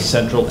license for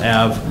Central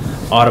Ave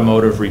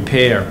Automotive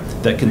Repair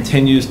that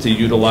continues to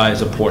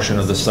utilize a portion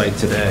of the site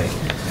today.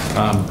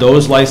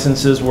 Those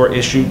licenses were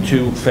issued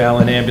to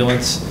Fallon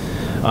Ambulance,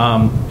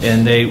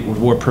 and they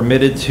were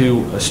permitted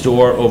to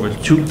store over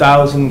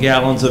 2,000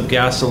 gallons of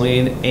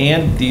gasoline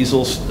and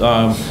diesel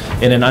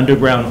in an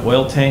underground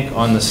oil tank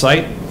on the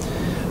site,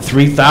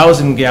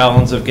 3,000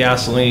 gallons of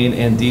gasoline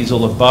and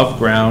diesel above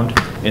ground,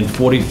 in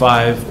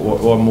 45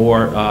 or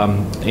more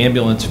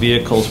ambulance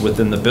vehicles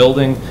within the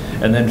building,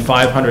 and then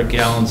 500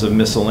 gallons of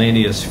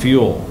miscellaneous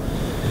fuel.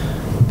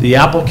 The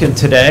applicant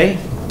today,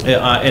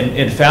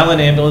 and Fallon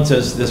Ambulance,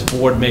 as this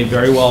board may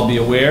very well be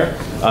aware,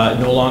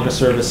 no longer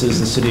services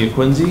the city of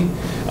Quincy.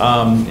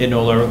 It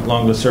no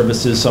longer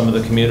services some of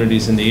the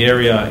communities in the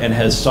area, and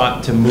has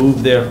sought to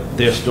move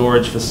their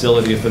storage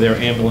facility for their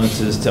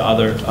ambulances to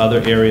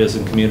other areas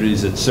and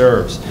communities it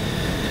serves.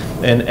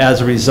 And as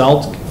a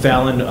result,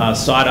 Fallon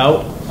sought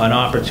out an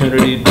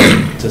opportunity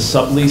to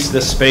sublease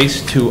this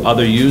space to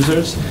other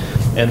users,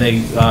 and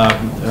they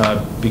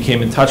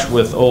became in touch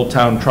with Old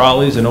Town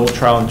Trolleys, and Old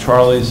Town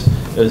Trolleys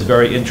is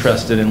very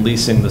interested in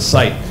leasing the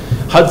site.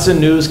 Hudson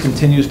News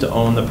continues to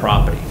own the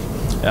property,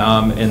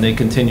 and they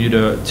continue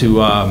to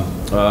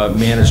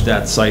manage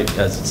that site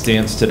as it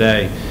stands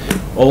today.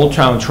 Old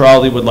Town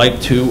Trolley would like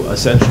to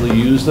essentially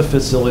use the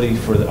facility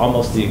for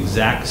almost the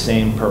exact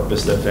same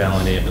purpose that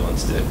Fallon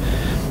Ambulance did.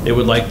 It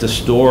would like to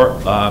store,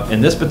 in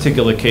this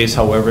particular case,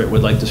 however, it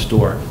would like to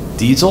store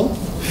diesel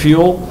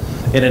fuel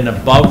in an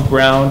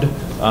above-ground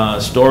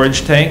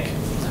storage tank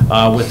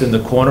within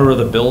the corner of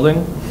the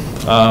building,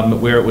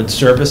 where it would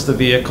service the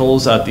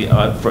vehicles at the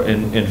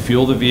and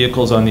fuel the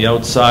vehicles on the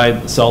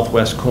outside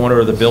southwest corner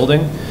of the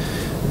building.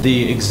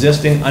 The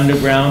existing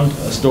underground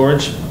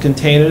storage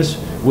containers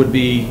would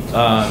be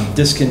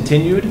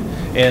discontinued,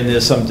 and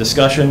there's some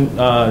discussion,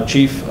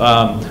 Chief,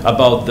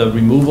 about the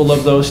removal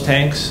of those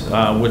tanks,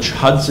 which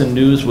Hudson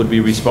News would be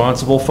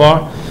responsible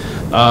for,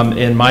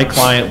 and my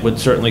client would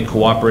certainly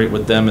cooperate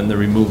with them in the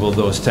removal of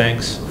those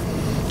tanks.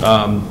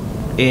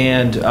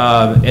 And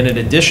in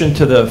addition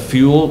to the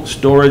fuel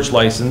storage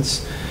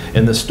license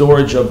and the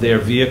storage of their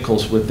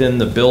vehicles within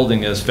the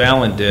building, as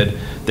Fallon did,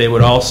 they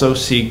would also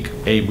seek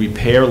a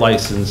repair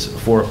license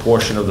for a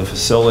portion of the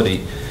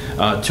facility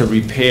to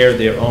repair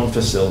their own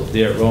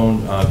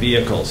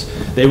vehicles.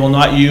 They will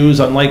not use,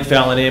 unlike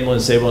Fallon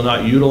Ambulance, they will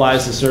not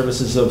utilize the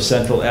services of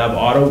Central Ave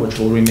Auto, which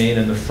will remain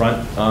in the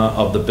front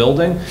of the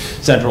building.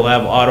 Central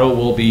Ave Auto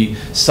will be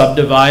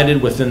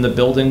subdivided within the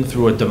building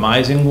through a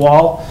demising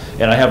wall,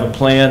 and I have a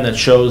plan that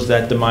shows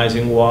that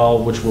demising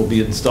wall, which will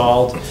be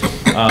installed.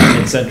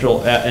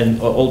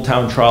 And Old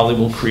Town Trolley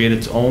will create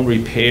its own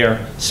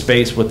repair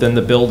space within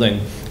the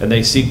building, and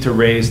they seek to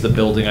raise the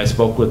building. I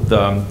spoke with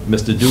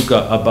Mr.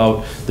 Duca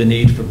about the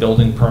need for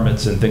building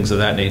permits and things of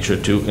that nature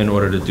in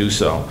order to do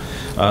so.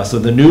 So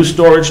the new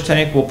storage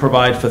tank will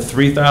provide for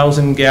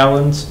 3,000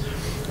 gallons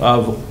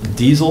of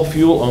diesel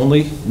fuel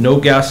only, no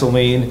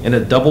gasoline, in a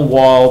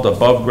double-walled,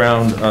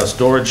 above-ground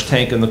storage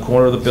tank in the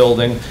corner of the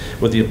building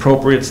with the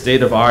appropriate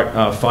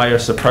state-of-art fire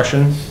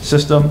suppression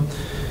system.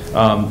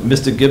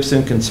 Mr.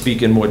 Gibson can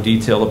speak in more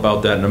detail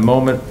about that in a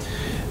moment.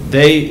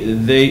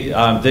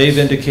 They've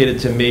indicated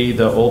to me,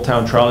 the Old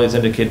Town Trolley has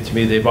indicated to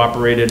me, they've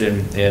operated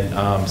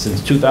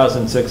since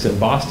 2006 in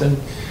Boston,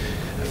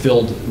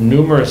 filled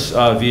numerous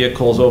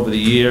vehicles over the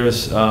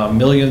years,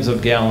 millions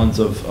of gallons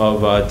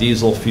of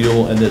diesel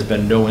fuel, and there's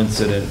been no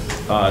incident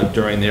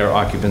during their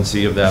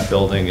occupancy of that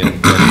building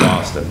in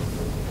Boston.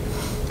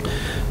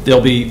 There'll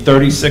be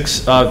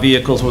 36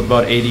 vehicles with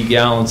about 80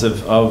 gallons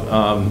and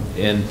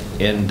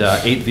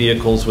 8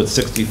 vehicles with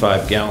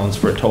 65 gallons,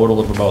 for a total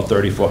of about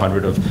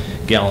 3,400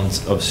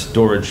 gallons of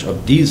storage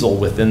of diesel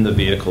within the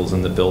vehicles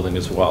in the building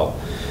as well.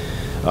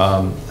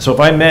 So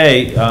if I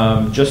may,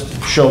 just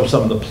show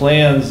some of the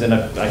plans, and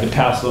I can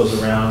pass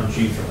those around,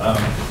 Chief.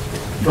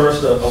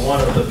 First,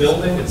 one of the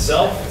building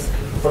itself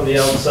from the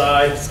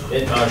outside,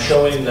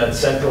 showing that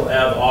Central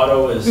Ave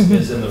Auto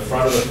is in the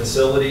front of the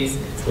facility,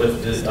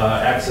 with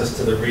access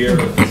to the rear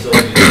of the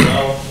facility as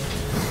well.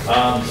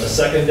 A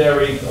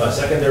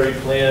secondary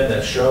plan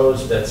that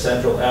shows that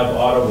Central Ave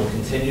Auto will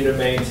continue to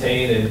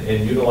maintain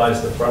and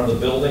utilize the front of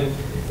the building,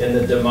 and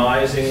the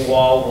demising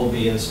wall will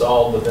be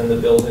installed within the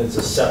building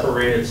to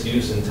separate its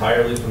use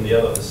entirely from the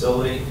other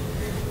facility.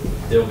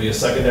 There will be a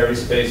secondary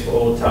space for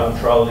Old Town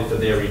Trolley for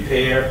their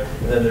repair,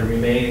 and then the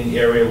remaining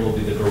area will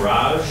be the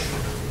garage.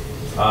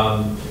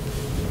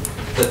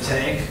 The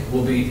tank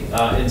will be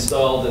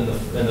installed in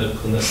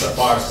the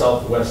far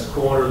southwest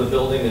corner of the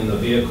building, and the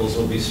vehicles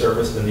will be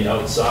serviced in the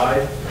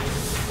outside.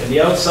 And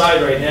the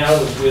outside right now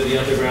is where the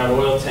underground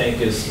oil tank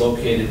is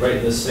located, right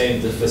in the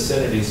same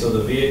vicinity, so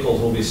the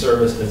vehicles will be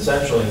serviced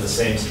essentially in the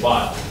same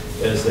spot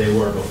as they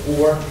were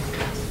before.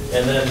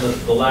 And then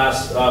the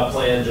last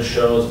plan just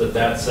shows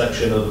that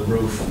section of the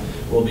roof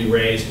will be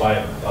raised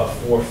by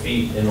 4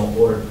 feet in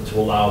order to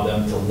allow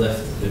them to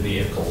lift the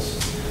vehicles.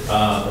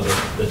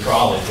 The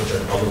trolleys, which are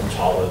a little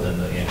taller than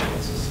the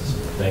ambulances.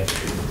 Thank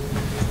you.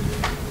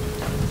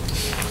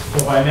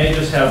 If I may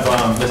just have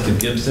Mr.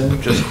 Gibson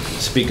just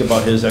speak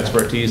about his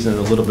expertise and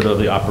a little bit of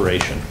the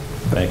operation.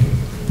 Thank you.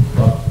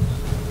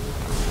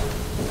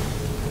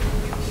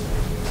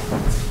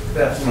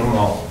 Good afternoon,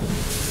 all.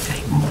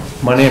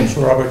 My name's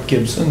Robert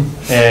Gibson,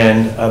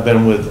 and I've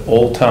been with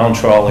Old Town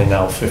Trolley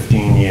now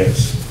 15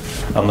 years.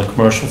 I'm the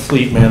commercial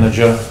fleet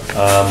manager.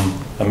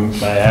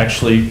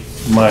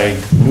 My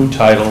new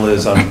title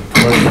is I'm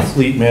commercial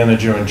fleet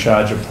manager in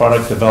charge of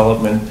product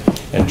development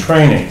and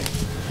training.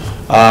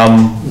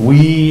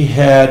 We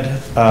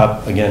had,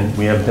 again,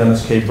 we have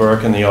Dennis K.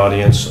 Burke in the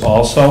audience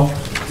also.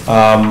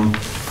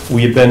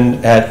 We have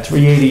been at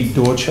 380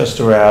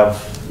 Dorchester Ave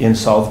in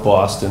South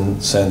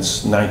Boston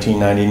since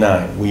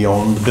 1999. We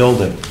own the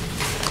building.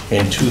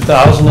 In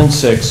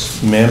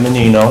 2006, Mayor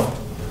Menino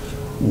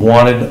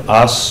wanted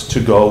us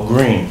to go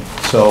green,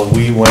 so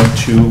we went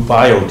to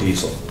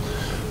biodiesel.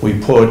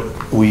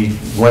 We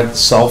went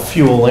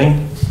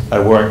self-fueling. I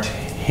worked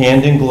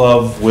hand in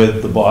glove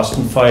with the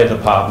Boston Fire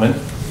Department,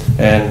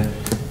 and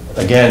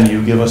again,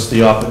 you give us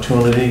the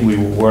opportunity, we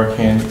will work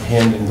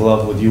hand in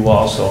glove with you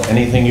also.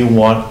 Anything you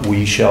want,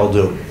 we shall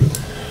do.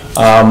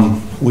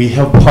 We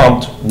have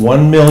pumped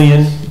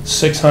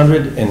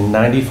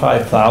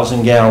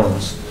 1,695,000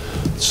 gallons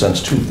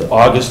since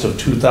August of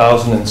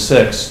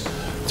 2006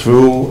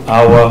 through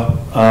our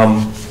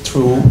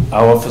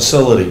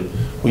facility.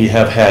 We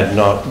have had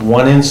not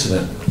one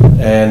incident.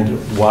 And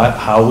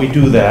how we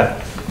do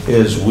that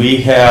is we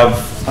have,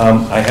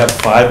 I have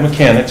 5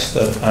 mechanics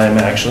that I'm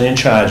actually in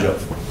charge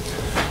of.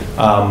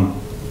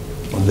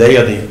 They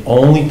are the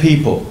only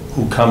people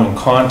who come in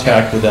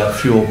contact with that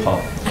fuel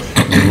pump.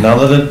 None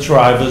of the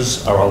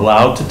drivers are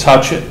allowed to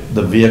touch it.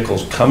 The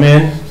vehicles come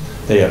in,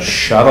 they are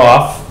shut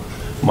off.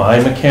 My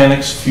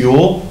mechanics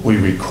fuel, we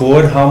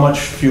record how much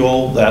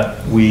fuel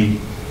that we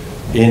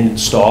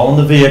install in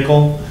the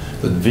vehicle.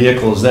 The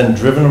vehicle is then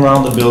driven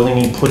around the building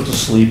and put to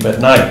sleep at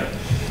night.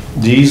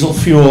 Diesel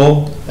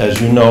fuel,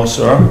 as you know,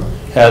 sir,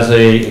 has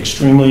a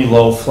extremely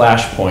low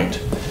flash point.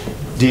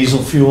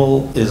 Diesel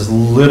fuel is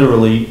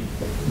literally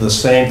the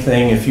same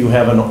thing if you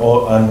have a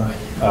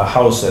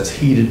house that's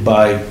heated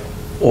by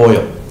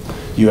oil.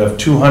 You have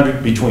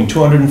between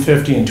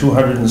 250 and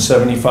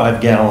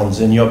 275 gallons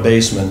in your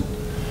basement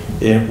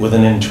with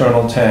an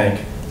internal tank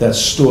that's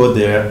stored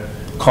there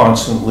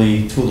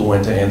constantly through the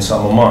winter and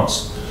summer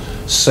months.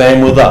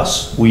 Same with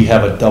us. We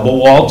have a double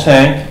wall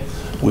tank,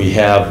 we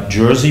have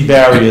Jersey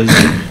barriers,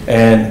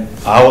 and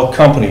our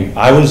company,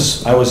 I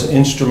was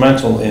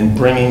instrumental in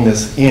bringing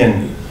this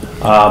in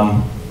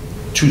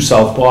to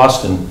South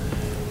Boston.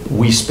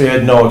 We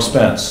spared no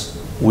expense.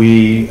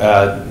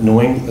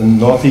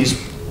 Northeast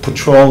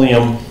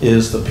Petroleum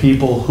is the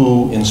people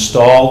who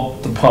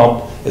installed the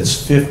pump. It's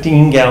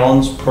 15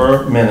 gallons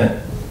per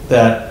minute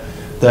that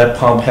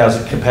pump has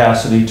a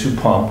capacity to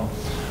pump.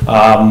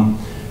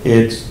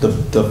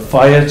 The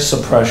fire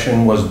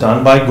suppression was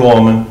done by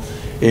Gorman.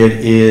 It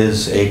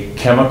is a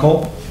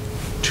chemical,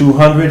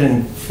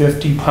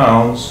 250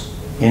 pounds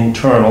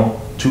internal,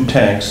 2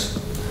 tanks,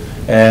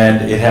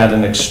 and it had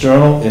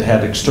external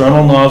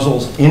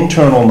nozzles,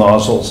 internal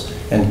nozzles,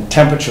 and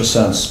temperature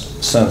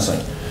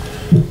sensing.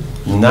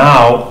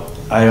 Now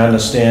I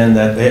understand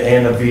that,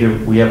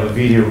 we have a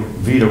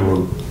Vita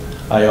route.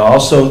 I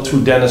also,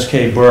 through Dennis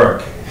K.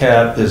 Burke,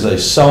 there's a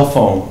cell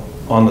phone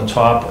on the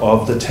top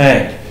of the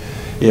tank.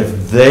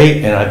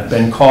 And I've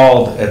been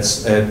called at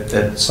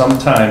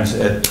sometimes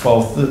at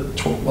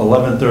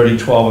 11:30,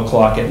 12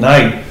 o'clock at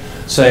night,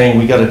 saying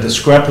we got a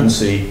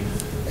discrepancy,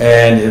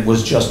 and it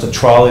was just a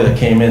trolley that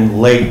came in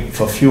late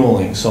for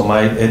fueling. So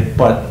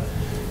but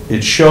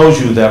it shows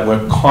you that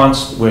we're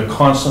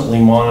constantly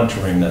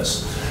monitoring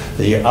this.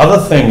 The other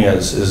thing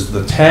is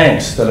the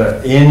tanks that are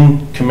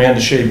in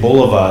Commander Shea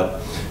Boulevard,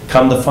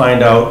 come to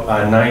find out,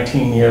 are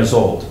 19 years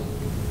old.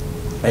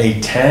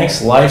 A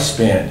tank's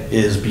lifespan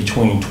is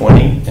between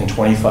 20 and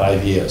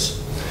 25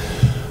 years.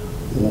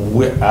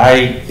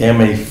 I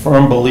am a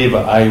firm believer.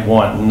 I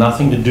want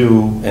nothing to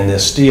do, and they're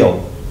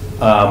steel.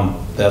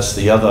 That's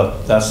the other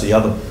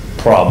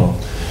problem.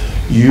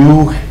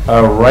 You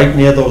are right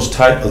near those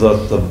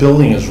the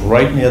building is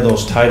right near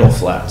those tidal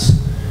flats,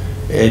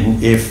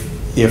 and if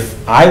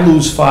I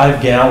lose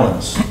 5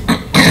 gallons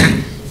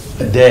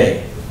a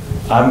day,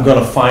 I'm going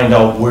to find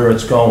out where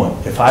it's going.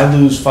 If I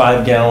lose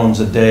 5 gallons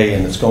a day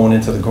and it's going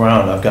into the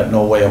ground, I've got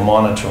no way of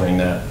monitoring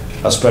that,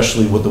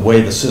 especially with the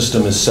way the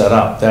system is set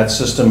up. That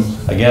system,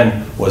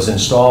 again, was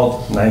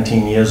installed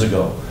 19 years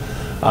ago.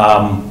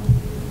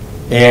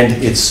 And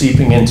it's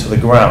seeping into the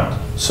ground.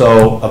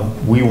 So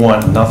we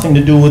want nothing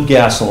to do with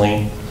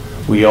gasoline.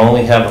 We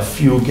only have a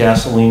few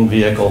gasoline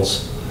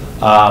vehicles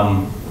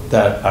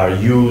that are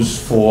used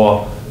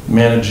for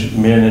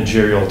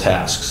managerial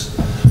tasks.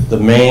 The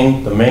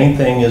main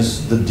thing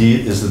is the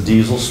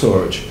diesel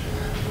storage.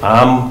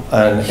 I'm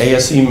an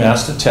ASE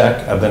Master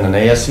Tech. I've been an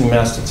ASE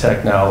Master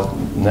Tech now.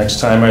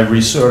 Next time I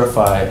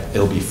recertify,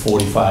 it'll be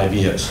 45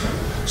 years.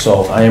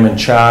 So I am in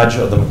charge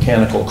of the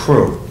mechanical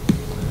crew.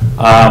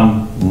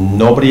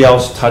 Nobody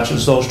else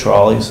touches those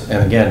trolleys,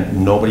 and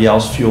again, nobody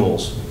else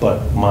fuels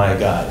but my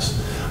guys.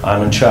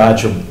 I'm in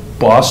charge of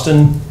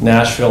Boston,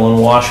 Nashville,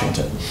 and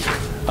Washington.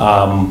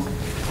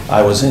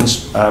 I was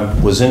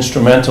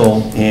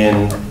instrumental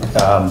in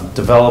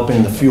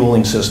developing the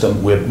fueling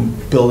system. We're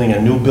building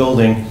a new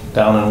building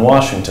down in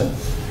Washington,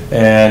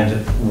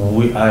 and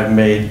I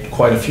made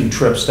quite a few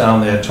trips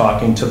down there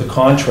talking to the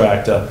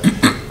contractor,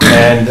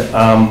 and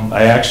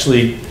I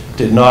actually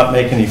did not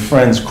make any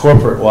friends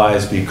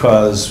corporate-wise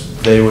because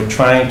they were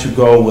trying to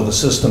go with a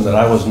system that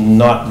I was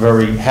not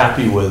very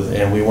happy with,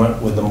 and we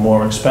went with a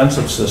more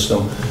expensive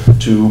system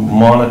to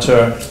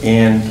monitor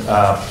and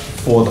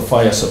for the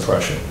fire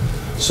suppression.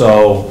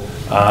 So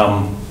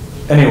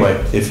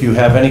anyway, if you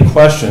have any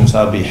questions,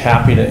 I'll be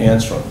happy to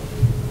answer them.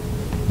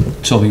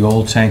 So the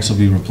old tanks will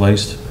be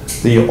replaced?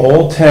 The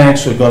old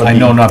tanks are going to be... I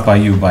know not by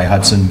you, by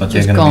Hudson, but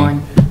they're going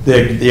to be...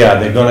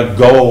 They're going to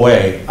go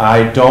away.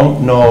 I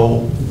don't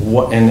know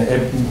what,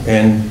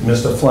 and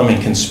Mr.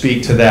 Fleming can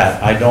speak to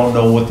that. I don't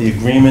know what the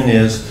agreement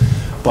is,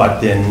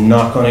 but they're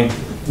not going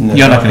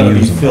to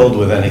be filled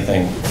with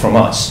anything from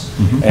us.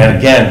 Mm-hmm. And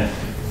again,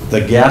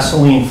 the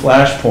gasoline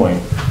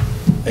flashpoint,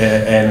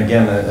 and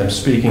again, I'm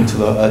speaking to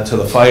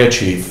the fire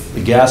chief.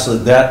 The gas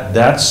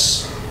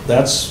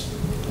that's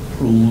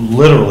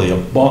literally a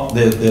bomb,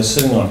 they're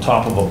sitting on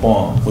top of a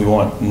bomb. We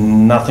want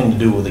nothing to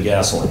do with the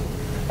gasoline.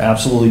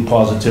 Absolutely,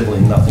 positively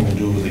nothing to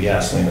do with the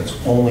gasoline. It's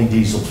only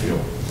diesel fuel.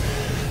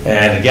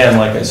 And again,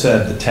 like I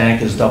said, the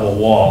tank is double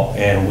wall,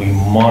 and we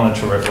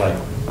monitor it like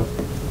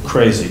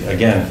crazy.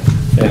 Again,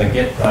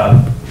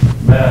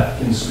 Matt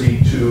can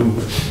speak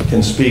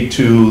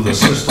to the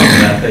system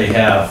that they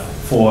have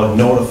for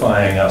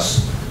notifying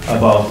us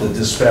about the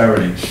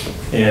disparity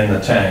in the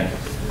tank.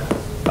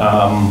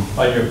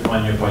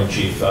 On your point,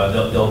 Chief,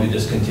 they'll be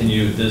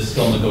discontinued. There's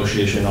still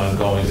negotiation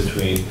ongoing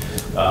between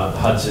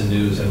Hudson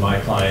News and my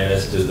client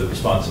as to the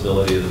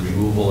responsibility of the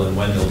removal and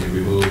when they'll be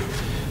removed.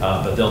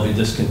 But they'll be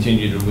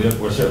discontinued, and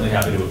we're certainly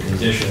happy to a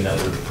condition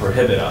that would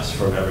prohibit us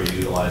from ever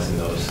utilizing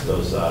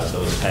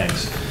those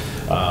tanks.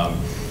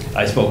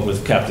 I spoke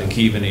with Captain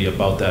Keaveney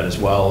about that as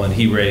well, and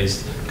he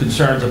raised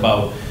concerns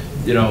about,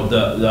 you know,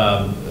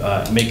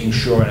 making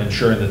sure and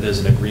ensuring that there's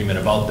an agreement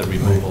about the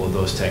removal of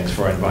those tanks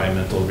for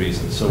environmental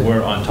reasons. So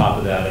we're on top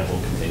of that, and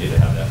we'll continue to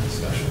have that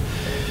discussion.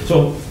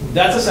 So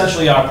that's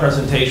essentially our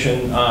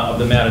presentation of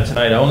the matter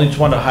tonight. I only just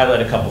wanted to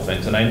highlight a couple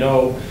things, and I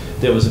know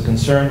there was a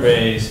concern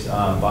raised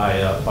by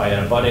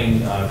an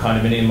abutting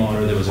condominium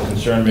owner. There was a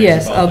concern raised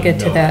yes, about I'll the get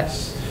to that.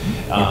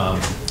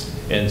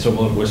 And so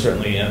we're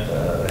certainly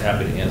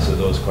happy to answer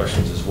those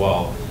questions as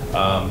well.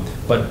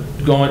 But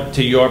going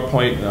to your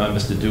point,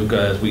 Mr. Duca,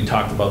 as we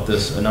talked about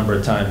this a number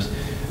of times,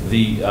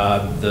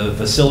 the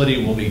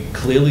facility will be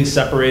clearly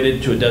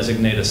separated to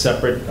designate a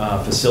separate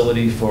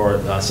facility for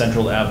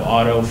Central Ave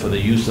Auto for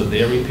the use of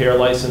their repair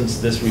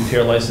license. This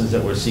repair license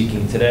that we're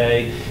seeking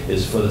today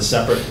is for the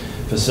separate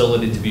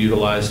facility to be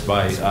utilized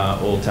by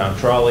Old Town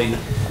Trolley.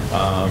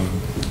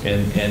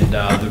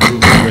 The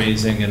roof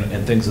raising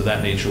and things of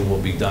that nature will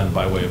be done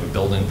by way of a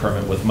building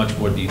permit with much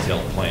more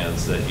detailed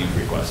plans that you've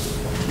requested.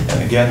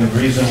 And again, the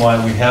reason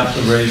why we have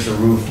to raise the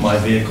roof, my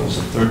vehicle's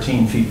at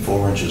 13 feet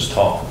 4 inches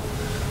tall.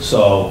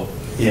 So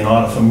in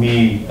order for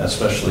me,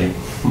 especially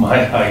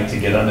my height, to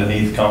get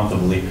underneath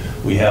comfortably,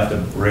 we have to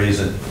raise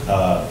it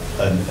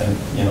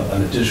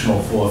an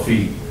additional 4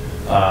 feet,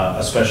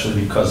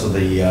 especially because of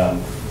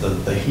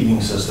the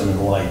heating system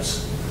and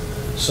lights.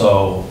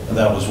 So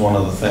that was one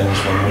of the things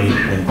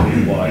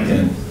when we walked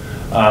in.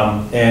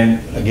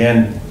 And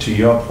again, to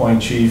your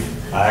point, Chief,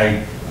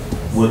 I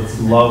would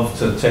love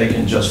to take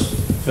and just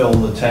fill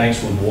the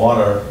tanks with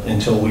water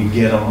until we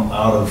get them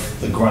out of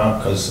the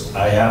ground, because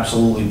I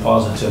absolutely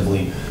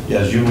positively,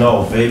 as you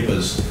know,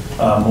 vapors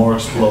are more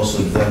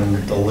explosive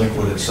than the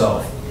liquid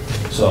itself.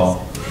 So,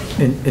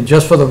 and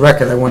just for the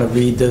record, I want to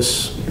read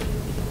this.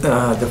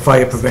 The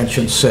fire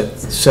prevention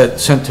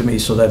sent to me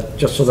so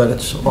that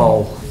it's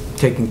all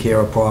taken care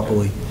of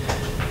properly.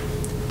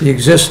 The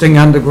existing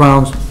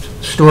underground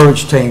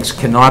storage tanks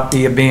cannot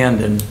be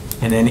abandoned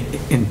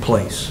in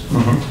place.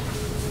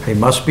 Mm-hmm. They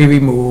must be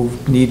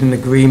removed, need an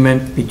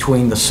agreement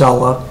between the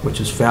seller, which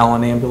is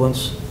Fallon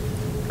Ambulance,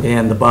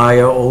 and the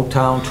buyer, Old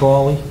Town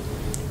Trolley,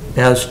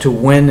 as to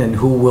when and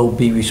who will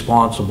be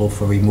responsible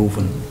for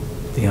removing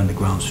the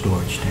underground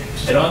storage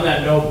tanks. And on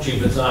that note, Chief,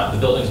 the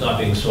building's not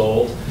being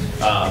sold,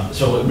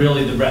 so it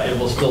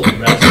will still be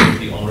vested with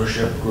the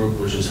ownership group,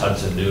 which is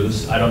Hudson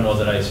News. I don't know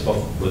that I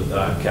spoke with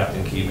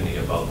Captain Keaveney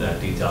about that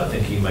detail. I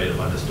think he might have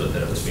understood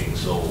that it was being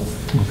sold.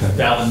 Okay.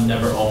 Fallon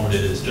never owned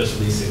it, it's just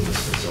leasing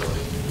this facility.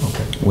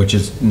 Okay. Which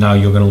is, now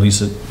you're going to lease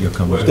it, you're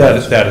coming. that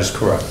is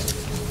correct.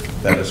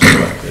 That is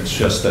correct. It's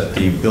just that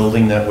the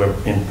building that we're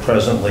in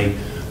presently,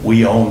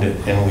 we owned it,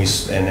 and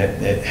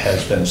it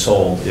has been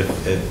sold.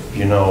 If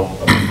you know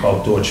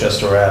about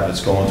Dorchester Ave, it's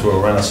going through a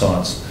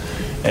renaissance,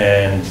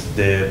 and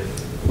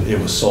it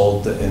was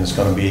sold, and it's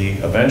going to be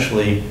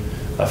eventually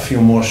a few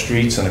more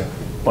streets and a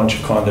bunch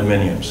of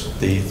condominiums.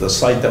 The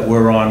site that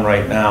we're on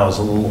right now is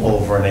a little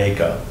over an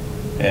acre,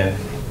 and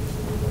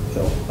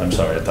I'm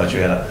sorry, I thought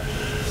you had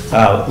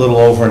a little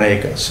over an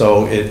acre.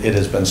 So it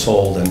has been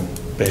sold, and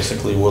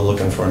basically we're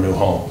looking for a new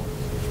home.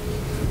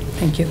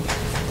 Thank you.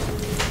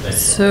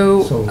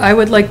 So I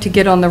would like to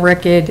get on the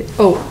record,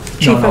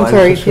 Chief, I'm sorry.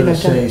 I was just going to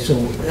say, so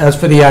as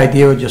for the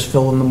idea of just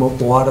filling them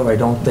with water, I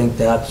don't think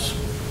that's,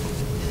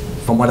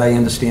 from what I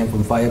understand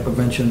from fire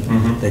prevention,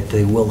 that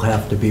they will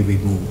have to be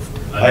removed.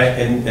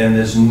 And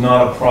there's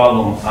not a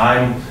problem.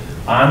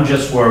 I'm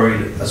just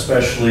worried,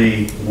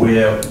 especially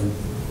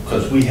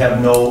because we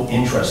have no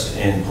interest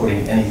in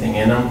putting anything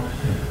in them.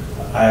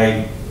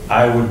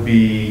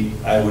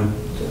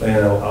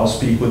 I'll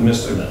speak with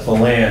Mr.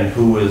 Phelan,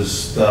 who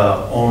is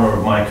the owner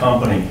of my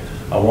company.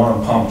 I want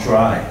them pumped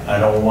dry. I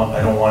don't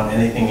want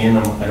anything in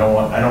them. I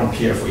don't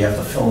care if we have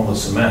to fill them with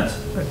cement.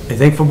 I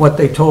think from what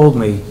they told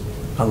me,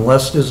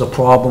 unless there's a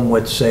problem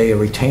with, say, a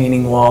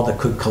retaining wall that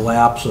could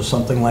collapse or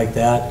something like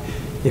that,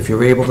 if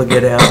you're able to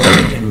get at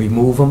them and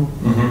remove them,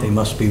 they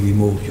must be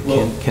removed.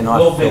 You cannot.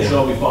 We'll make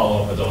sure we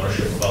follow up with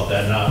ownership about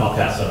that, and I'll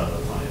pass it on to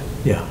the client.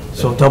 Yeah,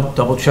 so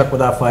double check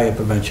with our fire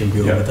prevention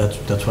bureau, but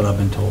that's what I've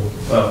been told.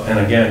 Well, and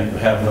again,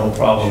 have no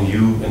problem.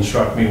 You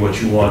instruct me what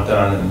you want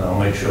done, and I'll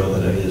make sure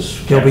that it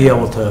is. They'll be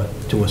able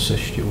to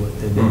assist you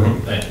with it.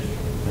 Thank you.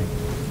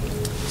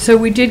 So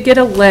we did get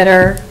a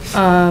letter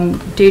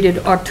dated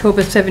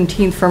October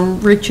 17th from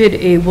Richard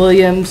A.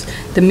 Williams,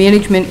 the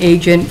management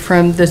agent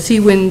from the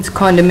Seawinds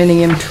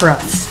Condominium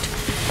Trust.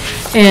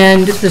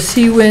 And the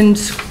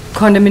Seawinds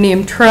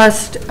Condominium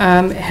Trust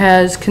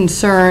has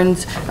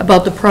concerns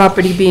about the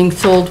property being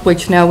sold,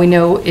 which now we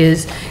know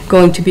is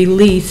going to be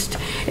leased,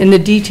 and the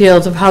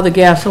details of how the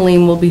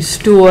gasoline will be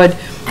stored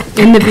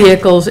in the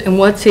vehicles and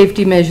what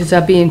safety measures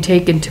are being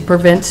taken to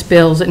prevent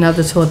spills and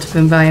other sorts of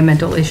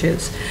environmental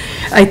issues.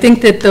 I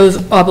think that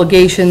those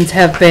obligations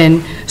have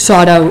been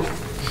sought out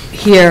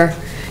here,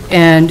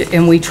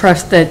 and we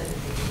trust that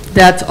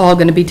that's all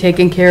going to be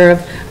taken care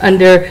of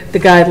under the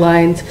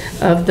guidelines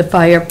of the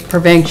fire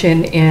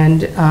prevention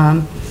and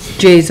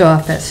Jay's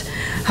office.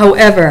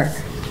 However,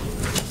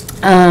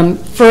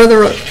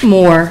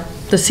 furthermore,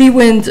 the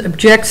Seawinds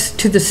objects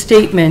to the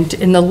statement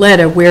in the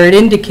letter where it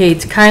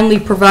indicates kindly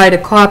provide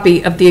a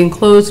copy of the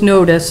enclosed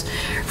notice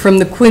from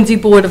the Quincy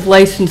Board of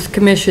License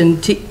Commission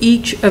to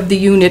each of the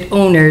unit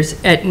owners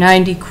at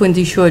 90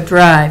 Quincy Shore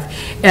Drive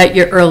at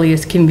your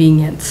earliest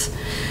convenience.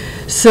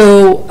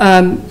 So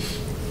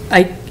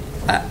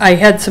I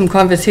had some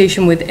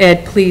conversation with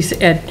Ed, please,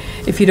 Ed,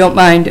 if you don't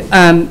mind,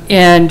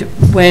 and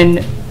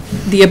when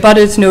the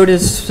abutters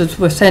notices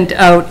were sent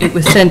out, it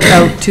was sent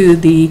out to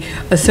the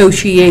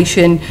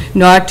association,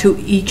 not to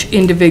each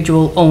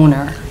individual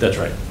owner. That's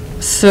right.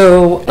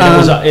 So,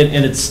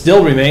 and it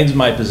still remains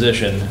my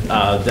position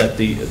that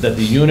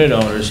the unit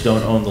owners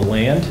don't own the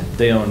land;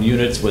 they own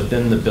units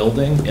within the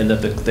building, and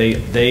that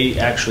they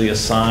actually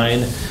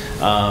assign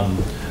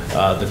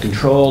the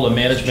control and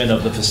management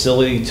of the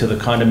facility to the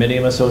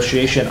condominium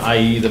association,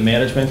 i.e. the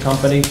management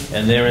company,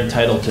 and they're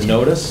entitled to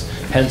notice,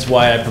 hence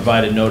why I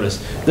provided notice.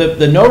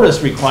 The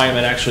notice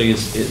requirement actually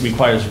it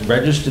requires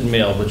registered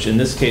mail, which in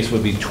this case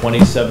would be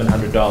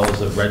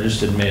 $2,700 of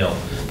registered mail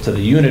to the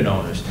unit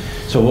owners.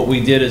 So what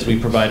we did is we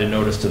provided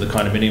notice to the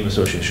condominium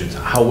associations.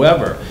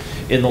 However,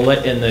 in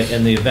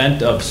the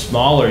event of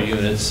smaller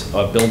units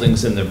or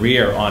buildings in the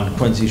rear on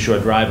Quincy Shore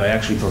Drive, I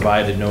actually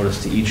provided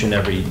notice to each and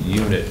every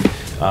unit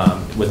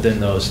within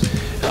those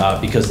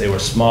because they were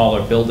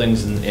smaller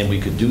buildings and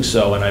we could do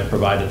so, and I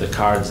provided the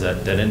cards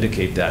that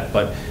indicate that.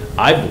 But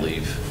I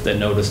believe that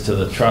notice to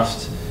the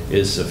trust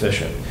is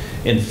sufficient.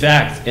 In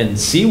fact, in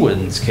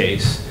Seawinds'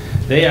 case,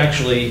 they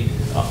actually,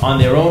 on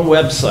their own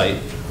website,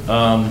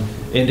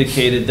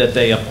 indicated that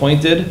they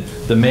appointed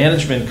the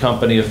management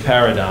company of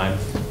Paradigm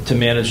to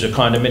manage the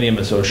condominium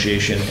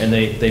association, and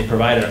they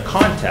provided a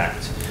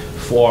contact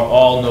for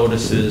all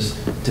notices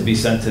to be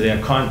sent to their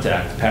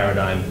contact,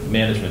 Paradigm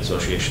Management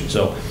Association.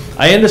 So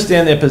I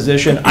understand their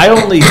position. I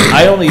only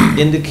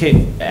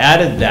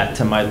added that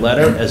to my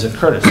letter as a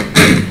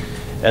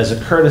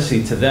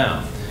courtesy to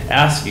them,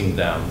 asking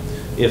them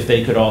if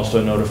they could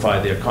also notify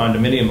their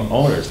condominium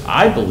owners.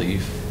 I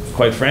believe,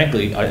 quite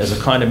frankly, as a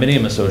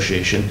condominium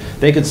association,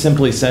 they could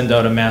simply send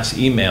out a mass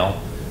email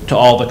to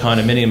all the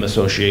condominium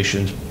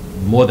associations,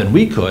 more than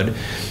we could,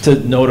 to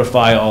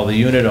notify all the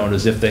unit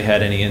owners if they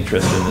had any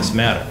interest in this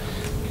matter.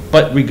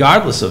 But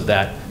regardless of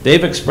that,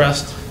 they've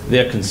expressed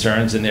their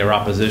concerns and their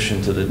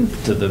opposition to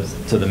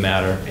the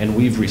matter, and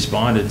we've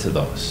responded to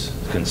those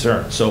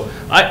concerns. So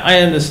I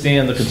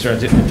understand the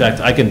concerns. In fact,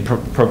 I can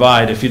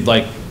provide, if you'd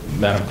like,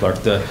 Madam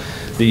Clerk, the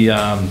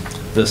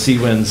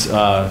Seawinds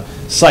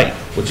site,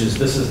 which is,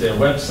 this is their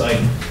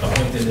website,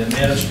 appointed their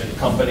management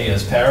company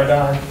as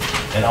Paradigm,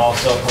 and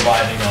also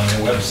providing on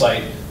their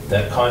website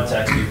that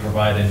contact be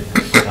provided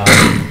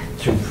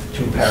to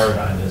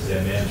Paradigm as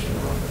their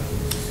management company.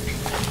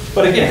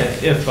 But again,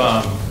 if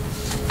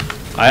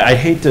I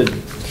hate to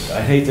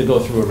go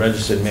through a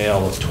registered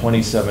mail of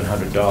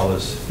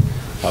 $2,700.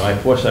 My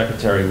poor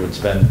secretary would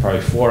spend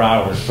probably 4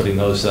 hours putting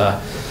those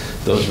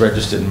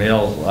registered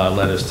mail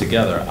letters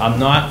together.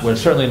 We're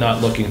certainly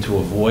not looking to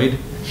avoid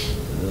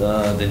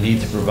the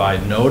need to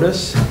provide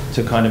notice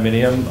to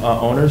condominium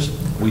owners.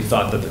 We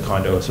thought that the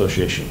condo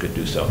association could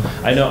do so.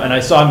 I know, and I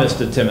saw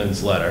Mr.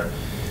 Timmons' letter,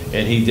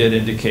 and he did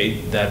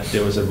indicate that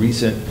there was a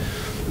recent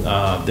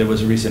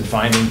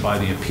finding by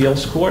the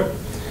appeals court,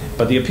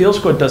 but the appeals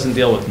court doesn't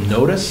deal with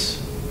notice.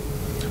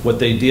 What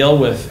they deal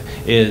with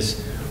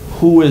is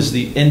who is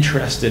the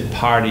interested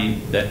party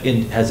that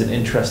has an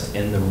interest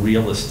in the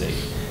real estate.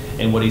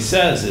 And what he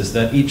says is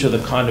that each of the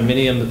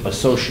condominium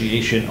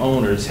association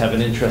owners have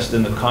an interest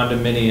in the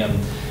condominium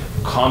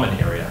common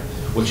area,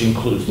 which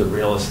includes the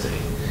real estate.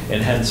 And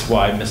hence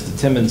why Mr.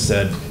 Timmons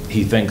said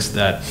he thinks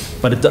that,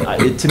 but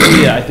to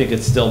me, I think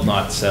it's still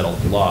not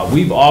settled law.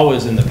 We've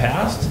always in the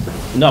past,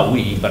 not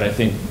we, but I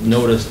think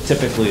notice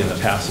typically in the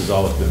past has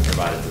always been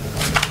provided to the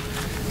company.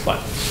 But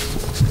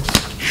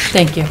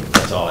thank you.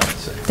 That's all I have to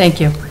say. Thank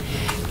you.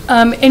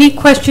 Any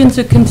questions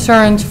or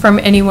concerns from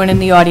anyone in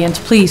the audience?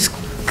 Please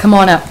come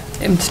on up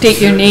and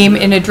state your name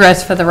and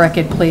address for the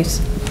record,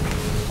 please.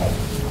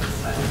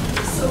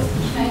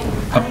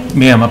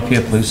 Ma'am, up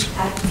here, please.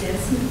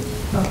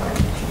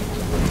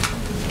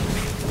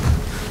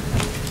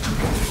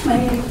 My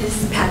name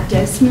is Pat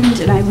Desmond,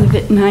 and I live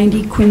at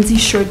 90 Quincy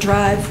Shore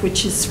Drive,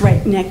 which is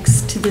right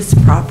next to this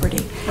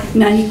property.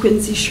 90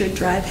 Quincy Shore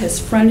Drive has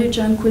frontage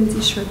on Quincy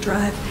Shore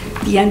Drive.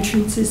 The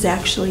entrance is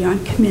actually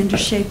on Commander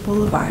Shape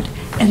Boulevard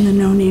and the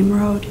No Name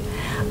Road.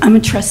 I'm a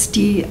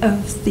trustee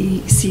of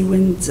the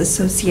Seawinds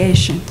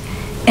Association,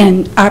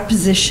 and our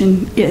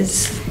position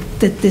is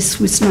that this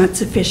was not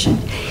sufficient.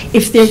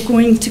 If they're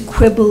going to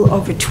quibble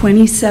over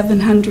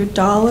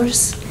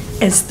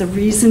 $2,700 as the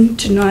reason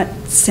to not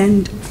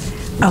send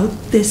out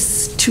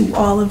this to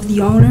all of the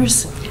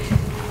owners,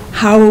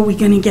 how are we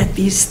going to get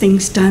these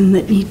things done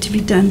that need to be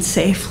done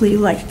safely,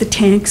 like the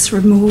tanks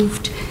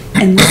removed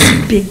and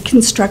this big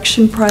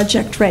construction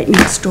project right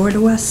next door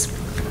to us?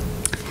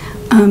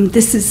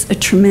 This is a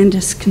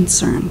tremendous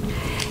concern.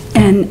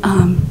 And,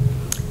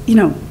 you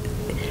know,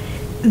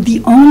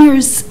 the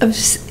owners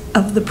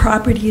of the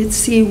property at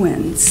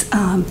Seawinds,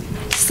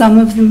 some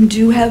of them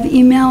do have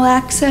email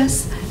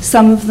access.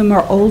 Some of them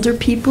are older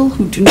people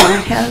who do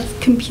not have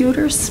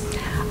computers.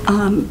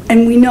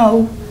 And we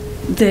know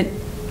that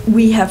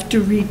we have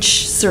to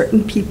reach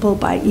certain people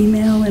by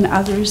email and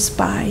others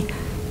by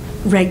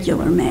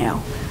regular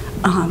mail.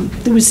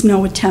 There was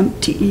no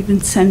attempt to even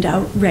send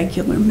out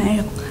regular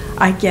mail.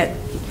 I get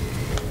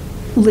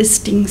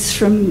listings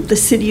from the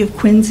city of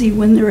Quincy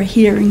when there are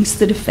hearings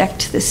that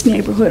affect this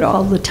neighborhood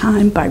all the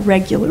time by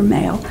regular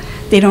mail.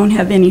 They don't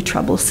have any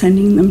trouble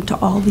sending them to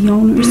all the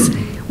owners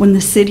when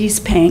the city's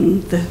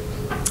paying the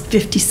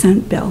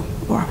 50-cent bill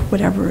or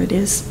whatever it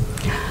is.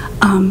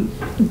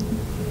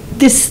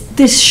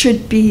 This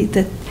should be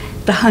that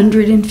the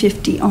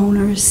 150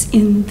 owners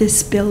in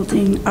this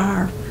building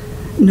are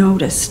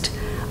noticed.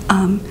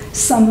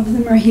 Some of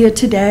them are here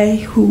today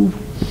who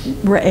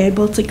were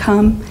able to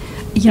come.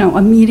 You know,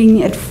 a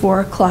meeting at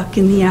 4 o'clock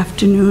in the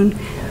afternoon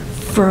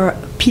for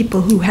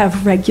people who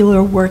have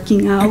regular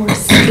working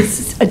hours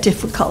is a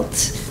difficult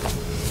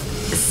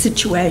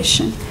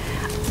situation.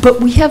 But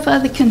we have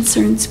other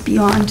concerns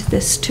beyond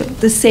this too.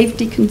 The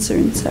safety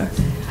concerns are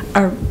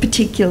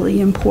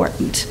particularly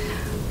important.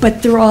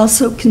 But there are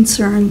also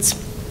concerns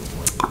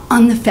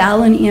on the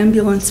Fallon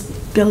Ambulance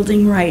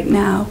building right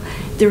now.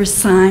 There are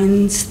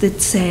signs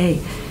that say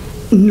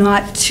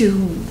not to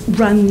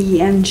run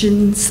the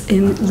engines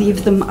and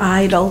leave them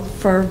idle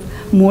for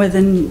more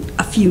than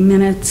a few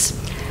minutes.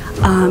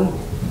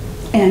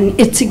 And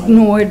it's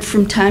ignored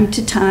from time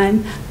to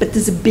time, but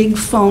there's a big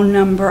phone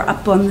number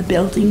up on the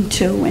building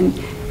too, and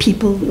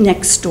people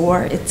next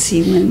door at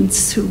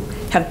Seawinds who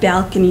have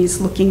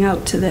balconies looking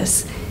out to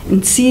this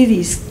and see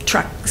these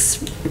trucks,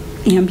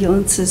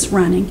 ambulances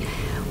running,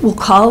 will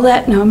call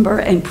that number,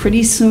 and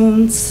pretty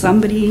soon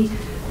somebody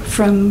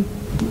from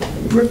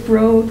Brook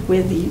Road,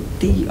 where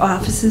the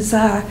offices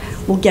are,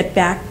 will get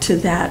back to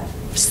that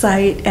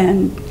site,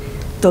 and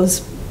those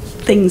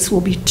things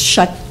will be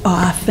shut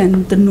off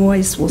and the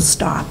noise will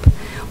stop.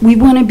 We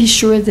want to be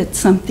sure that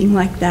something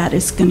like that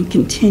is going to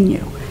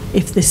continue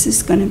if this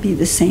is going to be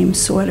the same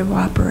sort of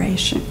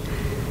operation.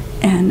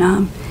 And,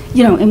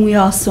 you know, and we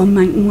also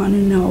might want to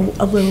know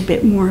a little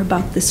bit more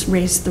about this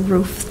raise the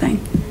roof thing.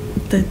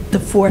 The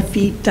 4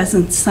 feet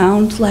doesn't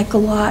sound like a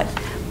lot,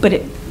 but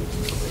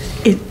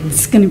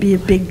it's going to be a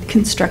big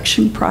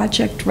construction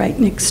project right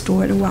next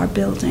door to our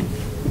building.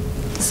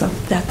 So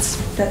that's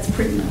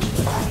pretty much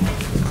what I have.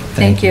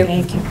 Thank you.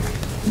 Thank you.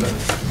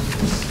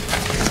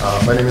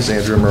 My name is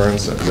Andrew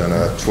Murns. I've been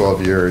a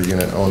 12-year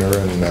unit owner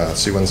in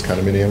Seawinds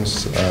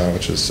Condominiums,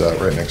 which is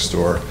right next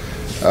door.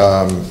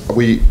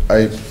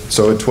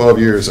 So in 12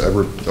 years,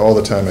 all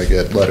the time I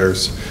get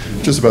letters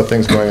just about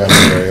things going on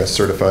in the area,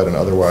 certified and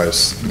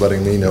otherwise,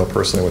 letting me know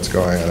personally what's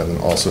going on, and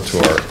also to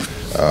our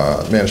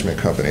management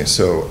company.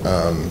 So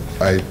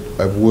I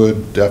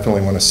would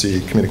definitely want to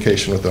see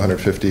communication with the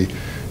 150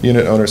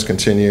 unit owners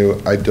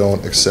continue. I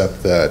don't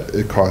accept that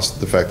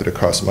the fact that it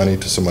costs money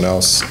to someone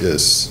else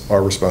is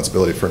our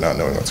responsibility for not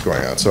knowing what's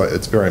going on. So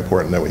it's very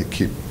important that we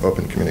keep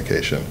open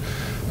communication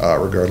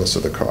regardless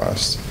of the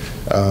cost.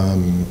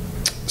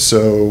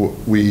 So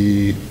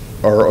we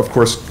are, of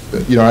course,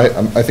 you know,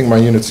 I think my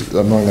unit's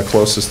among the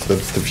closest to the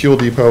fuel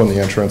depot and the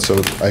entrance, so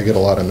I get a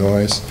lot of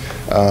noise.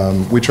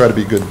 We try to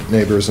be good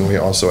neighbors, and we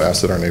also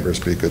ask that our neighbors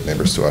be good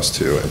neighbors to us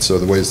too. And so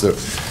the ways that,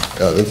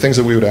 the things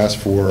that we would ask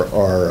for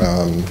are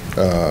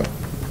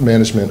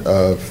management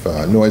of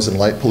noise and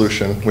light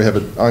pollution. We have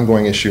an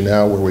ongoing issue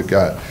now where we've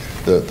got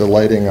the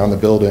lighting on the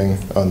building,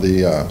 on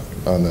the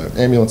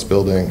ambulance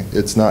building.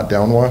 It's not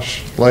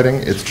downwash lighting,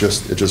 it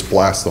just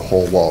blasts the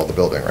whole wall of the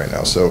building right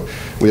now. So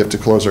we have to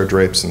close our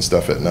drapes and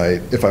stuff at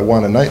night. If I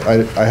want a night,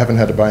 I haven't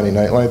had to buy any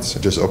night lights. I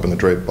just open the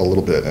drape a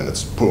little bit and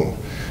it's boom.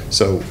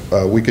 So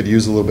we could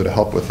use a little bit of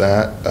help with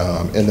that.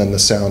 And then the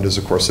sound is,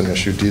 of course, an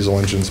issue. Diesel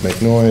engines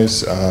make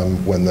noise.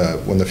 When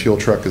the fuel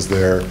truck is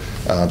there,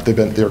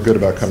 they're good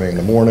about coming in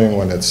the morning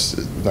when it's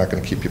not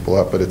going to keep people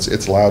up, but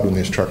it's loud when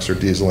these trucks are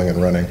dieseling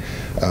and running.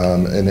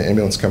 And the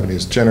ambulance company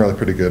is generally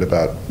pretty good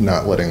about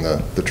not letting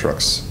the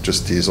trucks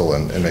just diesel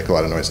and make a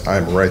lot of noise.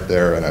 I'm right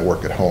there and I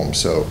work at home,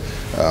 so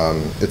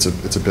it's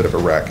a bit of a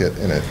racket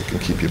and it can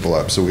keep people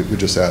up. So we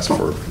just ask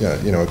for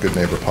a good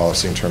neighbor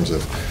policy in terms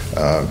of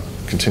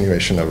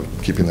continuation of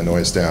keeping the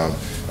noise down,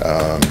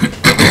 a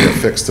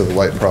fix to the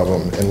light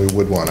problem, and we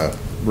would want to,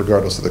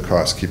 regardless of the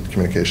cost, keep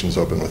communications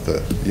open with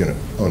the unit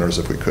owners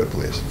if we could,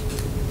 please.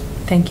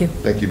 Thank you.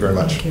 Thank you very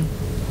much. Thank you.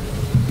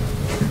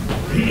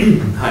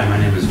 Hi, my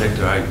name is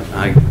Victor.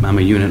 I'm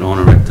a unit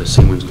owner at the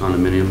Siemens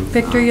condominium.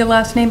 Victor, your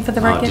last name for the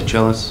record?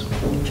 DeChellis.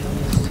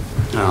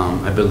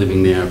 I've been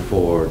living there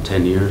for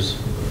 10 years.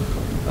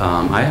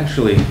 I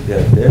actually,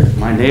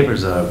 my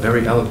neighbors are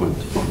very eloquent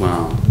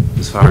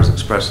as far as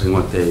expressing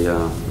what they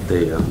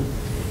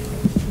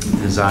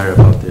desire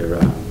about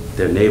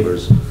their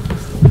neighbors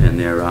and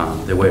their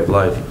way of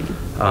life.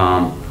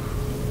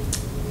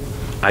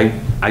 I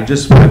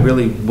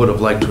really would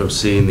have liked to have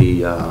seen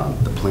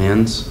the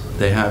plans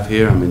they have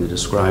here. I mean, they're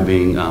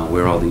describing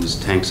where all these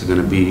tanks are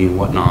going to be and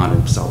whatnot,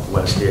 and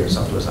southwest here,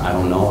 southwest. I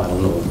don't know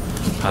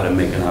how to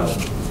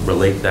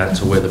relate that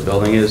to where the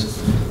building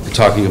is. They're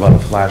talking about a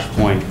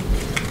flashpoint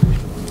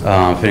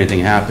if anything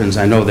happens.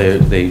 I know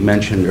they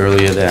mentioned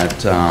earlier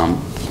that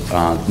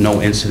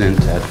no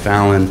incident at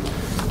Fallon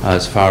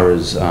as far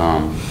as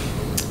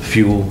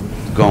fuel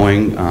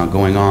going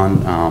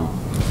on.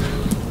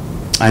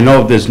 I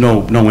know there's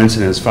no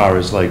incident as far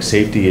as like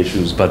safety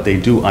issues, but they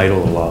do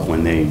idle a lot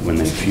when they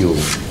fuel,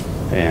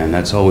 and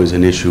that's always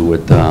an issue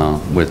with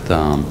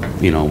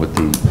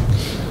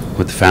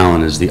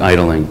Fallon is the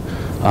idling,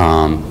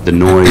 the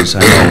noise.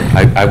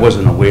 I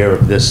wasn't aware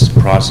of this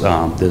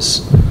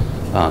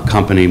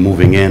company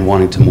moving in,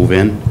 wanting to move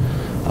in.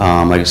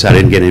 Like I said, I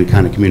didn't get any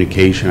kind of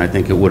communication. I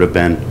think it would have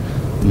been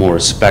more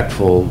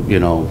respectful,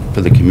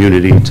 for the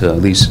community to at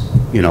least,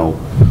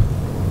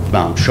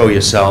 show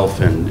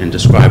yourself and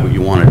describe what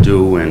you want to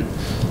do and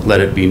let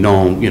it be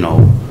known,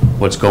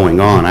 what's going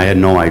on. I had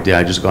no idea.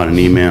 I just got an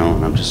email,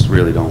 and I just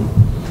really don't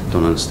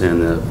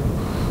understand that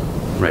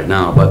right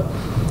now. But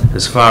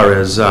as far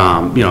as,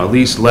 at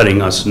least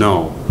letting us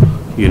know,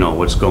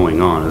 what's going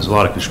on. There's a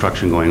lot of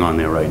construction going on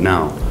there right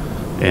now.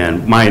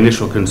 And my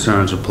initial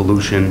concerns are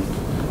pollution,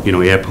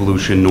 air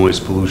pollution, noise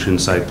pollution,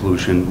 site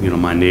pollution.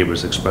 My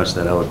neighbors expressed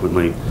that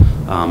eloquently.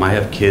 I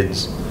have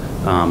kids.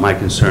 My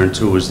concern,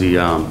 too, is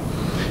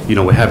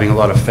we're having a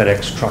lot of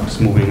FedEx trucks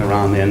moving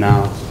around there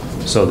now,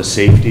 so the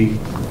safety,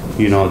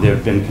 there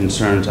have been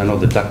concerns. I know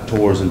the duck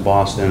tours in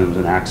Boston, there was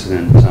an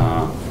accident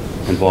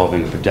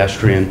involving a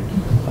pedestrian.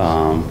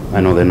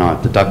 I know they're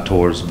not the duck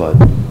tours, but,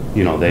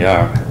 they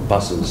are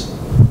buses.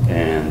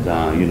 And,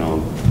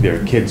 there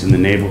are kids in the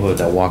neighborhood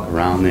that walk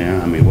around there.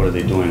 I mean, what are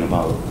they doing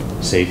about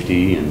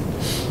safety? And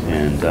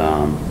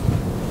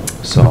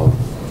so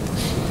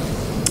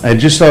I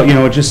just thought,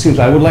 it just seems,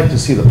 I would like to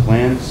see the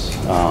plans,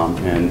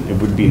 and it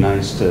would be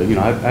nice to,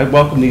 I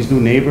welcome these new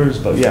neighbors,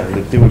 but yeah,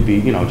 if there would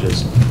be,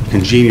 just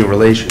congenial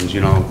relations,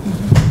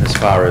 as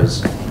far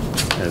as,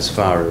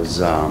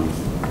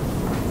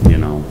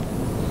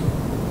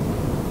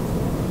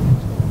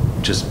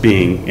 just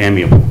being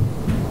amiable.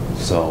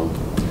 So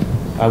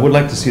I would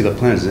like to see the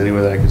plans. Is there any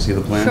way that I can see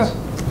the plans?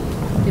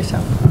 Sure.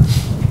 Yourself.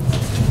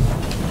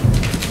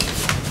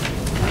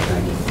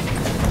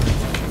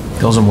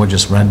 Those are more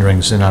just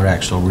renderings, they're not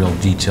actual real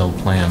detailed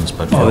plans,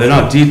 but... Oh, they're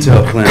not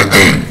detailed plans.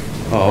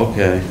 Oh,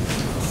 okay.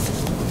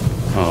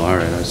 Oh, all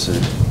right, I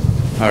see.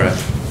 All right.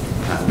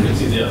 You can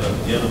see the other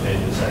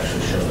pages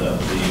actually show the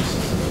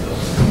uses of the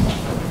building.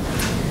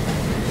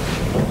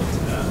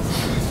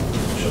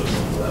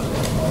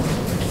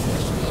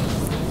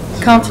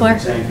 Counselor?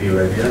 Tank view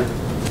right here.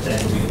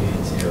 That would be the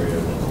interior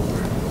of the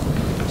cooler.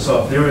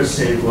 So if there is,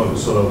 say,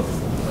 sort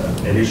of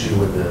an issue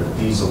with the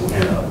diesel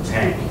in a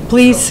tank.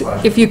 Please,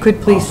 if you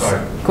could please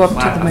go up to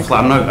the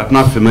microphone. I'm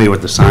not familiar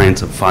with the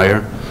science of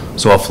fire.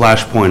 So a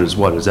flash point is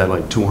what? Is that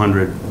like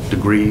 200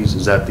 degrees?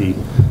 Is that the...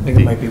 I think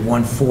it might be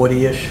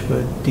 140-ish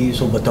for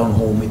diesel, but don't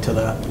hold me to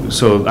that.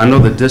 So I know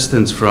the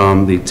distance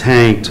from the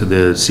tank to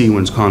the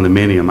Seawinds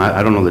condominium.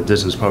 I don't know the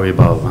distance, probably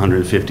about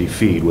 150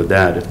 feet. Would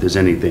that, if there's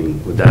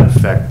anything, would that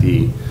affect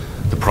the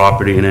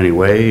property in any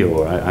way?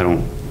 Or I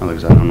don't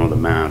know the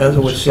math. As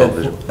it was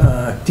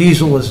said,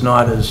 diesel is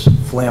not as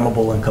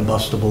flammable and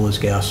combustible as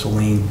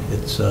gasoline.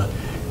 It's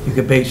you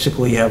could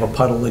basically have a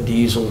puddle of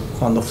diesel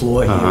on the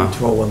floor here and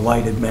throw a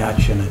lighted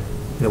match in it.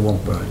 It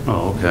won't burn.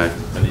 Oh, okay.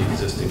 And the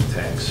existing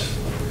tanks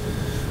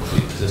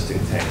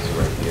are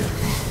right here.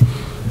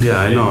 Yeah,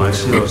 I know, I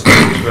see those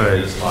tanks,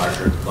 right. These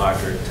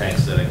larger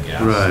tanks that are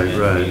gas. Right.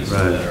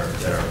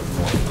 That are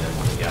more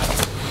than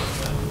gas.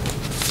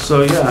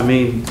 So, yeah, I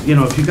mean,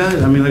 if you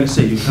guys, like I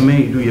say, you come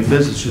in, you do your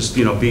business, just,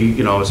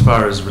 be, as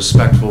far as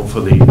respectful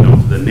for the,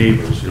 for the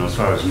neighbors, as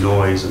far as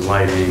noise and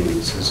lighting,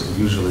 it's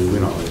usually,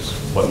 is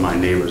what my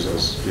neighbors,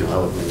 as,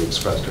 eloquently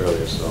expressed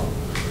earlier, so.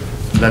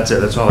 That's it,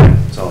 that's all I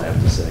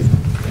have to say.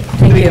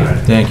 Thank you.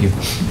 Thank you.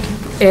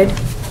 Ed?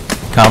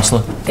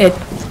 Counselor? Ed,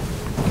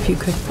 if you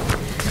could.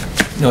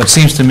 It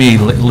seems to me,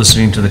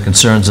 listening to the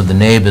concerns of the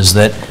neighbors,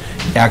 that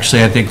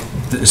actually I think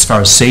as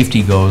far as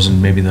safety goes, and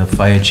maybe the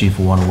fire chief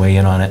will want to weigh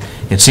in on it,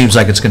 it seems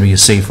like it's going to be a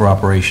safer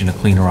operation, a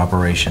cleaner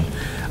operation.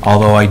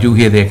 Although I do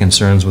hear their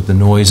concerns with the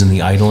noise and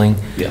the idling.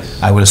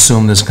 Yes. I would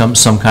assume there's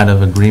some kind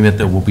of agreement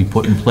that will be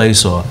put in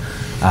place, or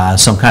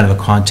some kind of a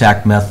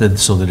contact method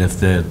so that if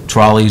the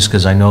trolleys,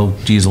 because I know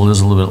diesel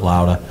is a little bit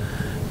louder,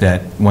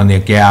 that when they're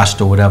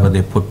gassed or whatever,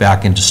 they're put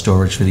back into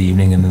storage for the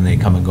evening and then they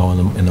come and go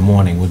in the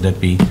morning. Would that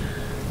be,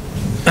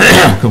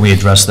 can we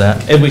address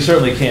that? And we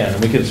certainly can.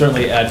 And we can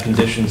certainly add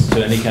conditions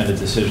to any kind of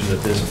decision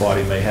that this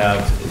body may have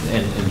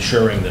in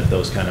ensuring that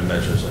those kind of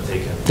measures are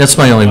taken. That's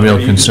my only real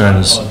concern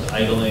is...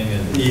 Idling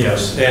and...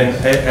 Yes, and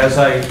as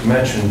I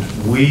mentioned,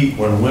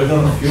 when we're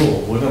going to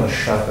fuel, we're going to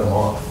shut them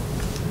off.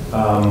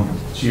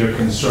 To your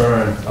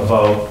concern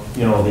about,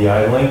 the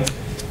idling,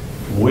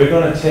 we're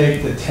going to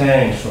take the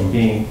tanks from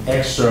being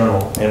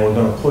external and we're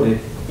going to put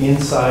it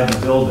inside the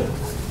building.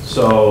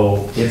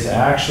 So it's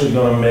actually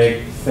going to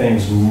make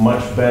things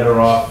much better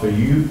off for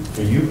you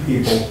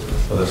people,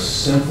 for the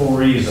simple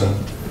reason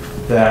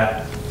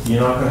that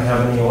you're not going to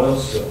have any oil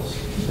spills.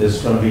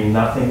 There's going to be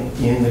nothing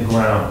in the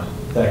ground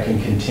that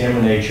can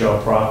contaminate your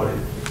property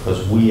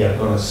because we are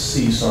going to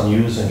cease on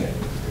using it.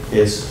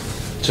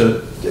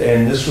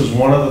 And this was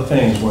one of the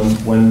things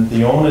when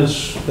the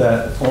owners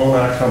that own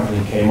our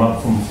company came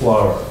up from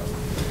Florida,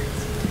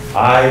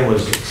 I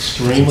was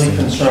extremely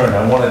concerned.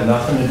 I wanted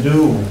nothing to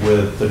do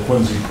with the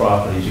Quincy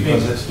property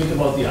because it's... Speak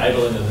about the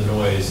idling and the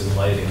noise and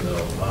lighting,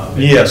 though.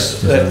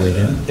 Yes,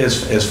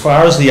 as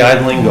far as the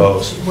idling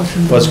goes,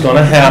 what's going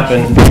to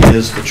happen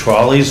is the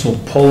trolleys will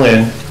pull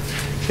in.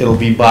 It'll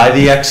be by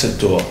the exit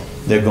door.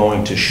 They're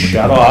going to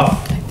shut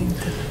off.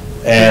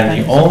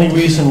 And the only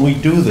reason we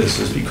do this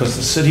is because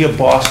the city of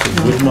Boston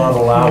would not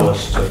allow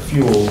us to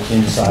fuel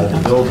inside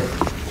the building.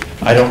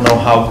 I don't know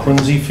how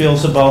Quincy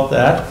feels about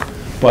that.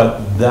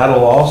 But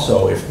that'll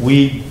also, if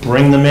we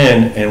bring them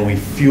in and we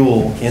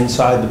fuel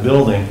inside the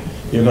building,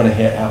 you're going to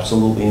hear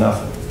absolutely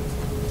nothing.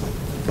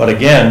 But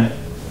again,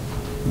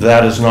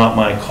 that is not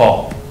my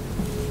call.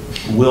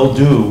 We'll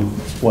do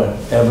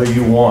whatever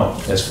you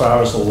want. As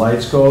far as the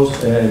lights goes,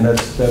 and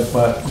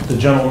but the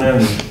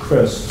gentleman,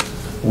 Chris,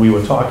 we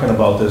were talking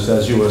about this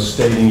as you were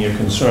stating your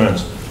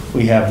concerns.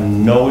 We have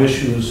no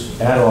issues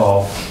at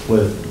all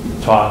with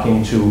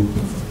talking to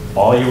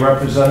all your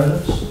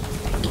representatives,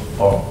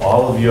 or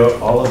all of your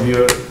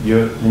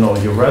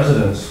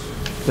residents,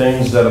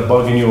 things that are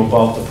bugging you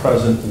about the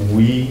present.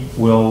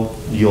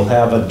 You'll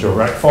have a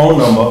direct phone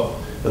number.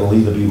 It'll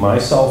either be my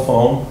cell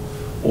phone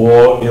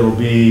or it'll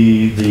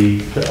be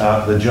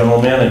the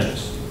general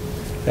managers.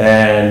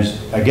 And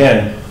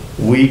again,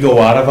 we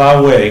go out of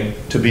our way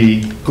to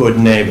be good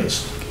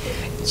neighbors.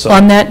 So,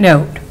 on that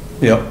note.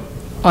 Yep.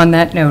 On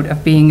that note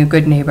of being a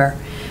good neighbor,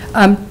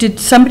 did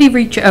somebody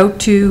reach out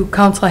to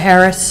Councilor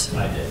Harris?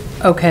 I did.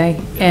 Okay,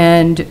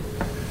 and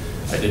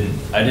I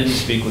didn't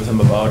speak with him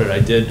about it. I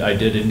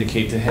did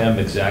indicate to him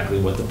exactly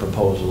what the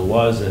proposal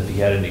was, and if he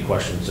had any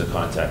questions to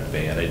contact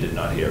me, and I did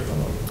not hear from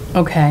him.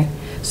 Okay,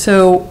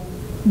 so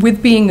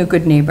with being a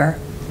good neighbor,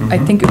 I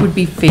think it would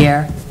be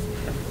fair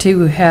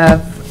to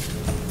have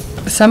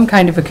some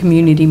kind of a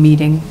community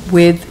meeting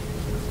with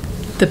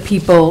the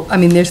people. I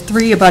mean, there's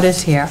 3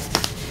 abutters here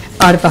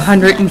out of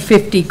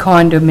 150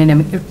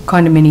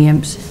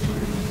 condominiums.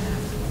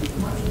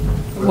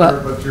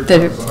 Well,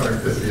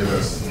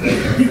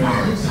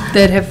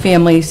 that have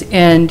families,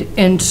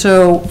 and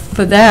so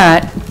for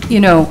that,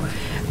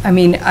 I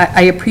mean,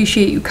 I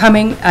appreciate you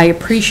coming. I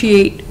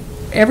appreciate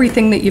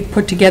everything that you've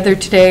put together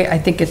today. I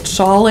think it's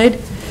solid,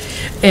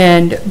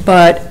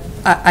 but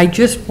I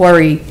just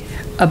worry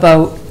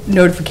about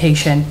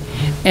notification,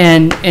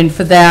 and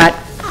for that,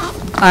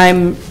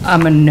 I'm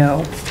a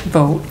no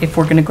vote if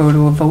we're going to go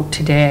to a vote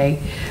today,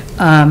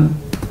 and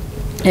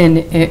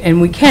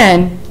we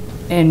can,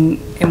 and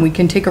we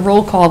can take a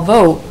roll call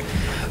vote,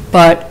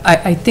 but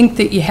I think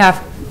that you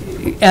have,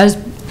 as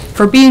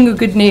for being a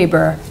good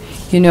neighbor,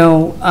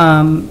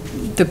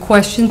 the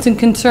questions and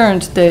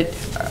concerns that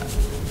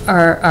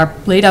are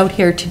laid out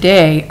here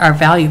today are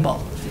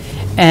valuable,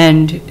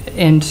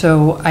 and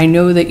so I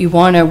know that you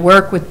want to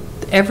work with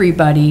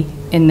everybody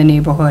in the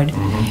neighborhood,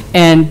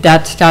 and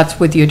that starts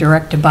with your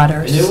direct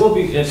abutters. And it will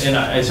be, and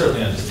I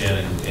certainly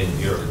understand and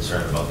your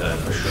concern about that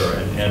for sure.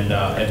 And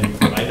I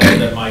know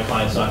that my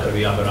client's not going to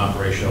be up and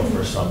operational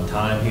for some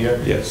time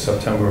here. Yes,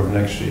 September of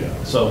next year.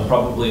 So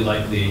probably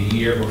likely a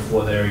year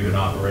before they're even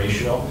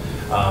operational.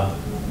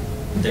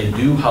 They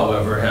do,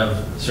 however,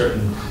 have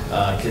certain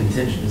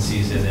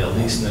contingencies in their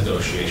lease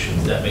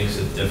negotiations that makes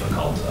it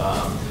difficult.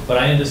 But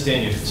I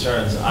understand your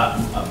concerns.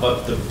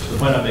 But the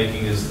point I'm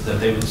making is that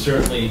they would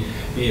certainly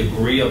be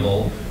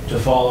agreeable to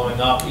following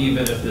up,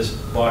 even if this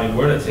body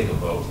were to take a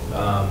vote,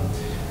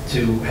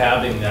 to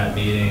having that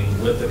meeting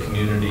with the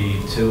community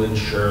to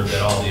ensure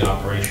that all the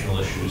operational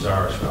issues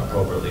are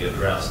appropriately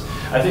addressed.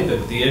 I think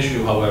that the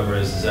issue, however,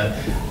 is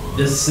that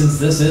since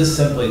this is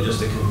simply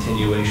just a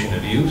continuation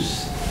of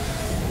use,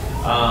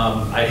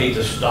 I hate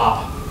to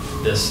stop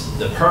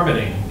the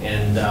permitting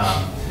and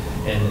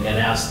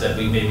ask that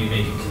we maybe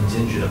make it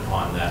contingent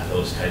upon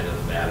those kind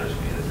of matters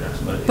being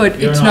addressed. But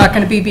it's not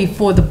going to be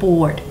before the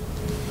board.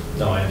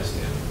 No, I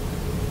understand.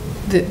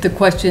 The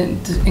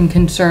questions and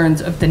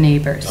concerns of the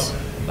neighbors.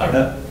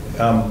 Okay.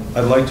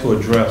 I'd like to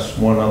address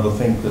one other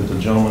thing that the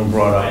gentleman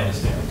brought up. I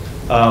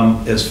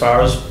understand. As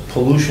far as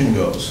pollution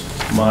goes,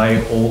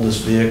 My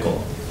oldest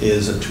vehicle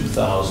is a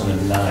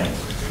 2009.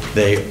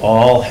 They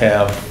all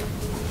have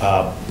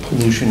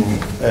pollution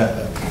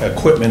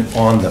equipment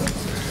on them.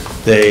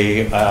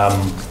 They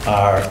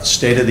are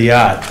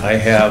state-of-the-art. I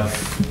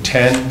have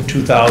 10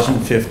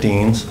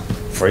 2015s,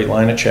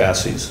 Freightliner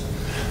chassis.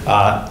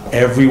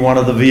 Every one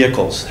of the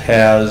vehicles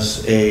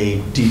has a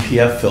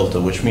DPF filter,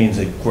 which means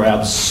it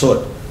grabs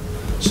soot.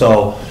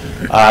 So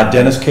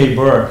Dennis K.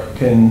 Burke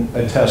can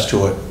attest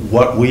to it.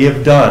 What we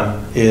have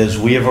done is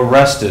we have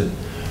arrested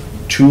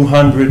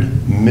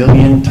 200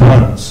 million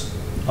tons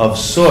of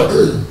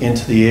soot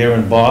into the air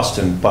in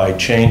Boston by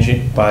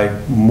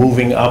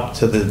moving up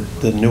to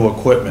the new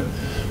equipment.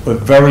 We're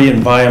very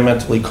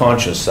environmentally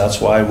conscious. That's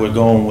why we're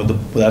going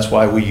with that's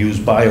why we use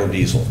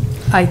biodiesel.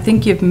 I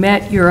think you've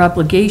met your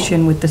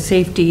obligation with the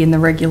safety and the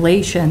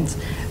regulations.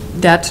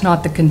 That's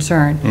not the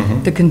concern.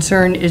 Mm-hmm. The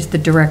concern is the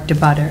direct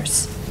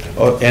abutters.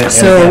 Oh,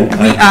 So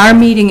we are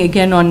meeting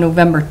again on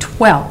November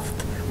 12th.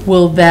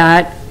 Will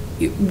that,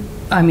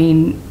 I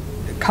mean,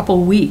 a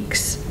couple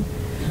weeks?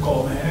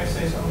 Nicole, may I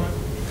say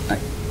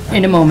something?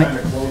 In a moment.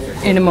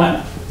 In a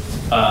moment.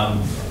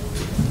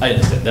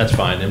 That's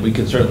fine, and we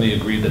can certainly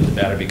agree that the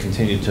matter be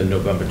continued to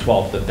November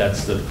 12th, if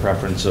that's the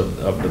preference of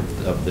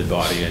the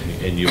body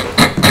and you,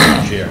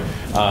 Chair.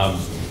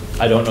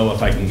 I don't know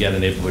if I can get a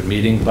neighborhood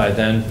meeting by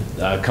then.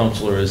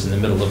 Councilor is in the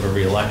middle of a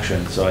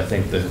re-election, so I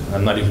think that,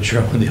 I'm not even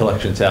sure when the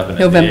election's happening.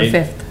 November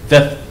 5th.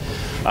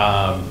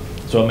 5th.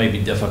 So it may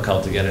be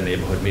difficult to get a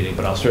neighborhood meeting,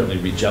 but I'll certainly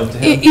reach out to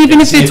him. Even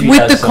and if see it's he with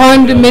has the some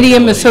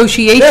condominium availability.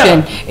 association,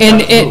 Yeah,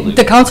 and absolutely.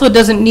 the council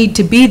doesn't need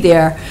to be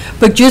there,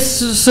 but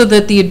just so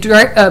that the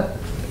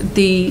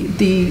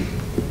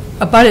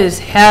abutters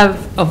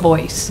have a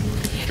voice.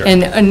 Sure.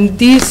 And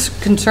these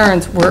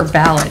concerns were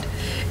valid,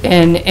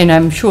 and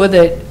I'm sure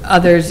that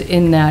others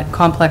in that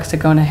complex are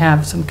going to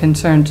have some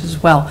concerns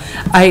as well.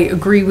 I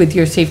agree with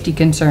your safety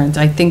concerns.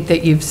 I think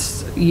that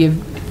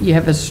you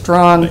have a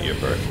strong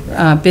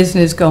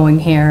business going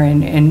here,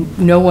 and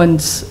no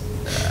one's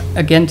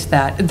against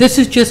that. This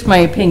is just my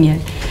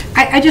opinion.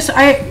 I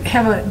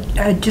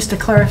have just a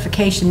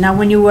clarification. Now,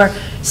 when you were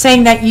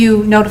saying that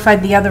you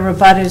notified the other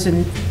abutters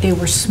and they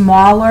were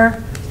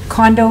smaller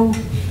condo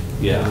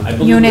Yeah, I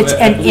believe. units, I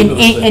and believe it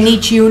was in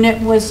each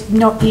unit was,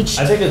 no, each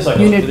I think it's like,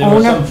 unit there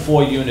were some owner?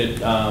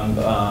 4-unit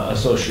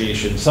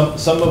associations,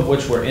 some of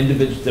which were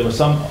individual, there were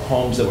some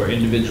homes that were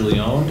individually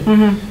owned.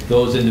 Mhm.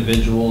 Those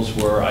individuals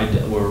were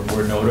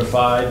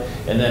notified,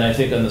 and then I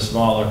think on the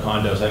smaller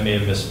condos, I may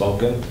have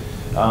misspoken,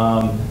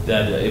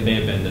 that it may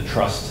have been the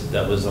trust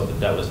that was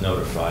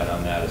notified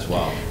on that as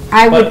well.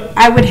 I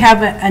would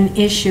have an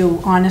issue,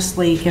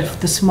 honestly, if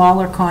the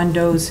smaller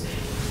condos,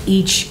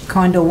 each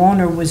condo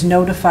owner was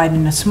notified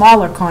in a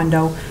smaller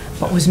condo,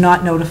 but was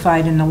not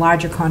notified in the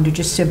larger condo,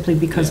 just simply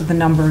because of the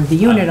number of the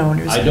unit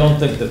owners. I don't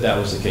think that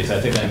was the case. I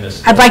think I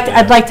missed.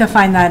 I'd like to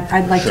find that,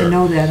 I'd like to Sure.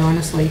 know that,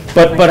 honestly.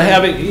 But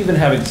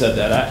having said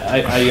that,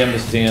 I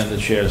understand the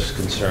chair's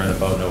concern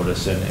about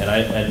notice,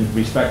 and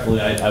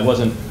respectfully, I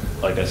wasn't,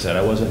 like I said,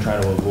 I wasn't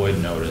trying to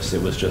avoid notice.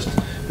 It was just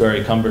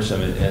very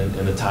cumbersome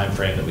in the time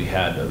frame that we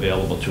had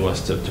available to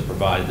us to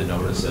provide the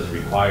notice as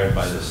required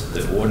by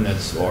the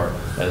ordinance, or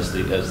as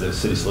the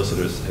city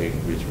solicitor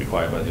is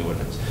required by the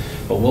ordinance.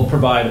 But we'll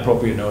provide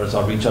appropriate notice.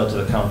 I'll reach out to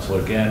the council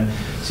again,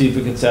 see if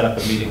we can set up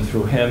a meeting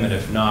through him, and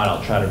if not,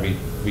 I'll try to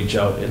reach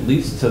out at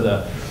least to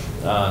the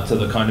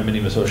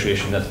condominium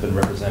association that's been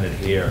represented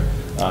here.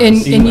 And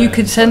you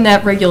could send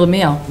that regular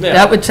mail. Yeah.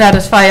 That would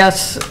satisfy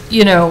us, that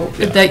you And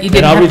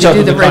didn't I'll have reach to out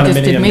do to the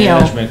registered condominium mail.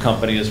 management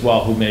company as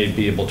well, who may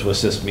be able to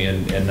assist me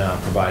in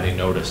providing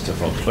notice to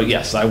folks. But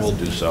yes, I will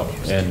do so.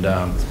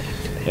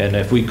 And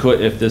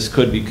if this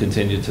could be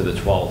continued to the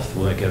 12th,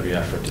 we'll make every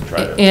effort to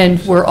try to. And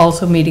we're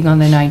also meeting on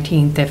the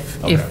 19th,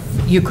 if Okay.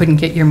 you couldn't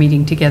get your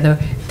meeting together.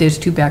 There's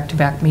 2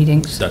 back-to-back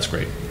meetings. That's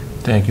great.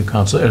 Thank you,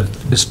 Counselor.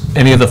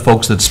 Any of the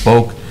folks that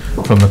spoke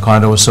from the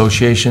condo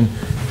association,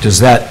 does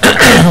that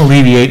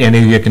alleviate any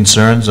of your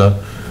concerns or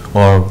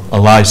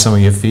allay some of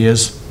your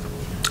fears?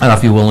 I don't know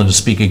if you're willing to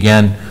speak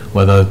again,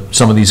 whether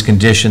some of these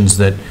conditions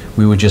that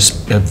we have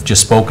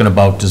just spoken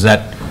about, does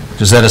that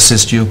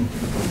assist you?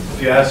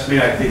 If you ask me,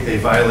 I think they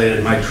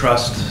violated my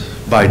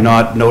trust by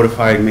not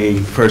notifying me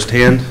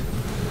firsthand.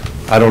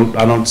 I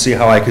don't see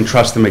how I can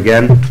trust them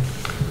again.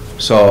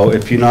 So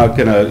if you're not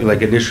gonna,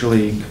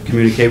 initially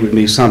communicate with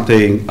me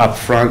something up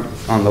front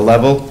on the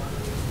level,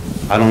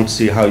 I don't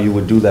see how you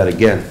would do that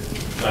again.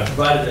 I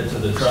provided it to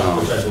the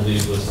trust, which I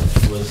believe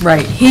was.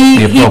 Right,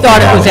 he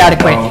thought it was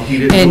adequate. No, he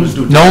didn't do his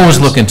due No one was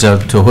looking to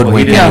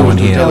hoodwink anyone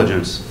due here.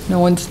 diligence. No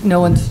one's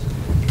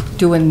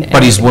doing.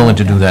 But he's willing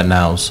to do that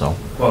now, so,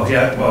 Well,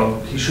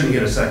 he shouldn't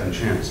get a second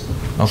chance.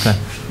 okay.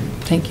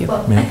 Thank you.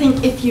 Well, I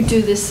think if you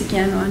do this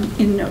again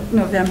in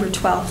November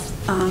 12th,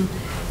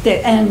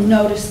 and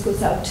notice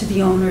goes out to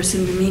the owners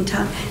in the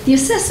meantime, the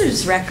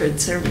assessor's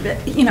records are,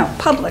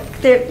 public.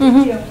 They're,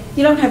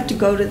 you don't have to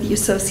go to the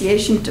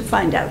association to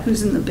find out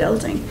who's in the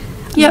building.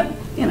 Yep.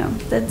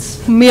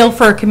 That's, Mail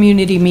for a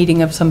community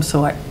meeting of some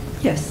sort.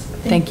 yes.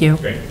 Thank you.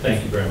 Great,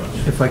 thank you very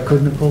much. If I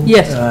could, Nicole?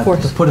 Yes, of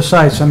course. To put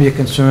aside some of your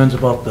concerns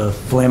about the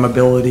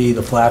flammability,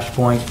 the flash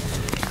point,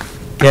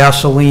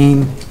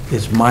 gasoline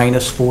is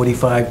minus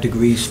 45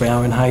 degrees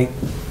Fahrenheit.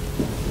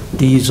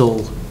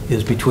 Diesel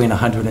is between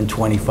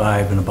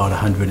 125 and about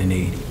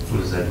 180 What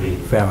does that mean?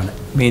 Fahrenheit.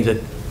 Means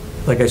that,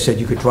 like I said,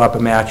 you could drop a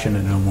match in it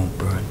and it won't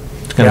burn.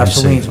 It's gonna be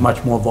Gasoline's safer.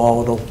 much more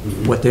volatile.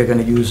 What they're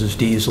gonna use as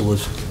diesel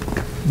is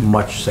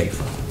much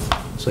safer.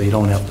 So you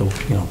don't have to,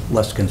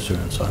 less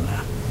concerns on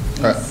that.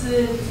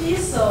 Is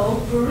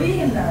diesel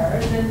greener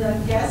than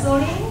the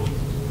gasoline?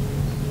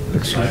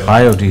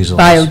 Biodiesel.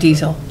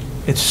 Biodiesel.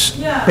 It's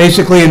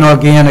basically an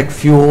organic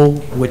fuel,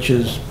 which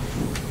is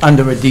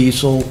under a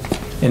diesel,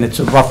 and it's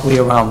roughly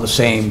around the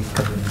same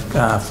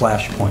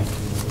flash point.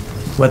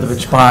 Whether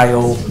it's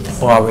bio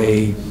or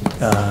a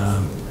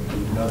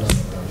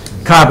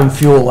carbon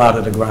fuel out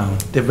of the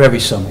ground, they're very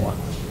similar,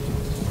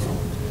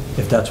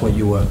 if that's what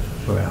you were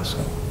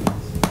asking.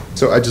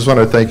 So I just want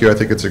to thank you. I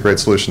think it's a great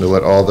solution to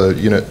let all the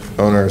unit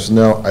owners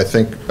know. I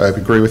think I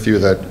agree with you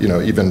that,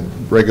 even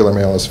regular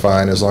mail is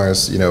fine as long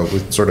as, we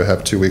sort of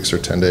have 2 weeks or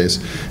 10 days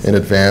in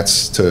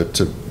advance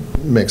to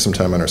make some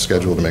time on our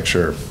schedule to make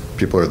sure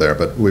people are there.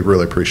 But we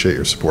really appreciate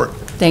your support.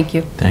 Thank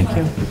you. Thank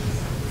you.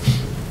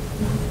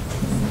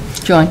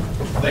 John?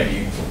 Thank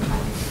you.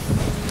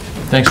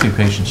 Thanks for your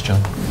patience,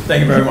 John.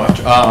 Thank you very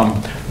much.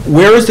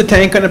 Where is the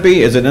tank going to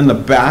be? Is it in the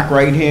back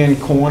right-hand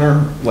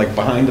corner, like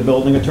behind the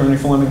building, Attorney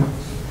Fleming?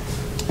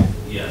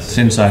 Yes. It's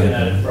inside Looking the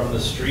at it building. from the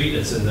street,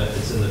 it's in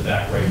the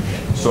back right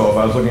hand. So if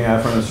I was looking at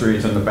it from the street,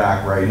 it's in the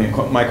back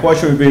right-hand. My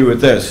question would be with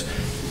this.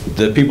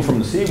 The people from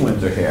the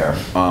Seawinds are here.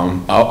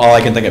 All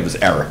I can think of is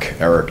Eric.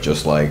 Eric,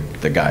 just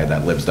like the guy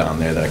that lives down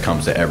there that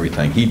comes to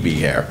everything. He'd be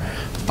here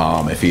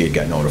if he had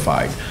got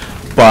notified.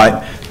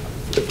 But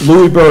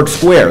Louisburg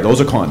Square,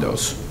 those are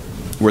condos.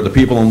 Were the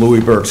people in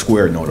Louisburg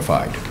Square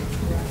notified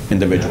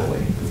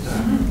individually?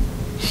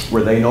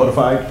 Were they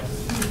notified?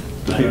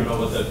 I don't know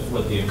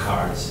what the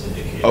cards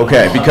indicate.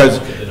 Okay, because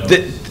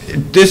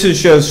this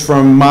is just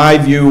from my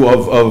view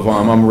of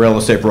I'm a real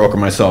estate broker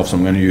myself, so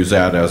I'm going to use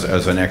that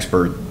as an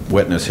expert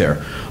witness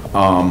here.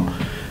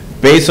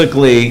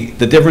 Basically,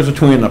 the difference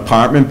between an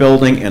apartment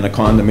building and a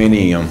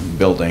condominium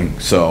building,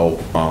 so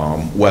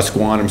West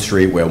Guanum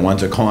Street, where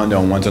one's a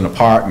condo and one's an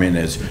apartment,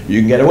 is you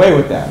can get away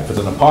with that. If it's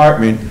an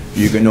apartment,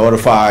 you can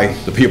notify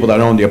the people that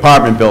own the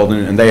apartment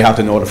building, and they have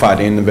to notify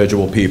the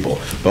individual people.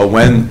 But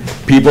when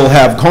people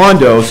have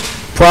condos,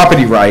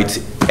 property rights,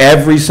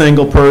 every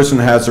single person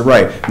has a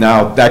right.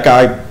 Now, that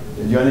guy,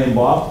 is your name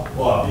Bob?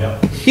 Bob,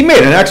 yeah. He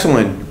made an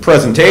excellent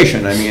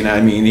presentation. I mean,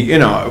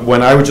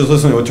 when I was just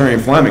listening to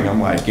Attorney Fleming, I'm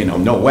like,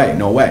 no way,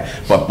 no way.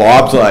 But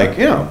Bob's like,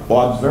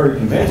 Bob's very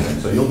convincing,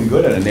 so you'll be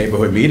good at a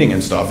neighborhood meeting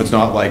and stuff. It's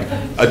not like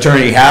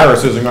Attorney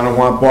Harris isn't gonna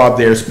want Bob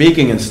there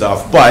speaking and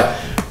stuff, but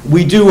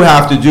we do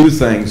have to do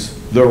things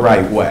the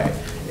right way.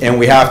 And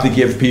we have to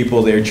give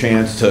people their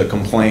chance to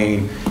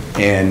complain.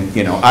 And,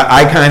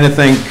 I kind of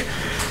think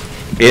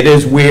it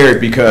is weird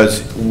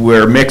because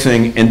we're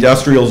mixing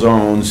industrial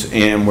zones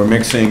and we're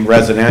mixing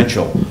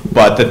residential.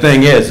 But the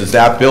thing is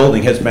that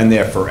building has been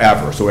there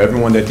forever. So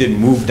everyone that didn't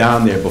move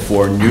down there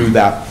before knew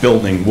that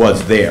building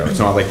was there. It's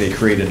not like they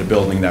created a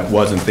building that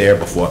wasn't there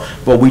before.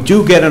 But we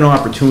do get an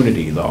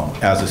opportunity, though,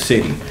 as a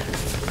city.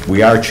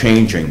 We are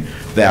changing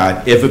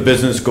that if a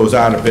business goes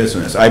out of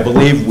business, I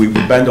believe we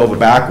would bend over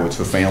backwards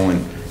for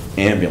failing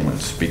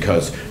ambulance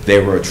because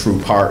they were a true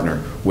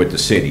partner with the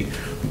city.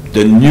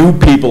 The new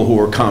people who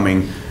are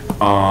coming,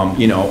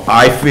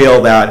 I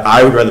feel that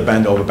I would rather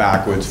bend over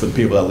backwards for the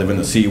people that live in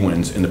the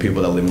Seawinds and the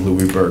people that live in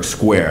Louisburg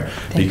Square,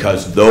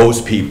 because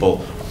those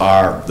people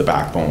are the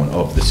backbone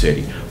of the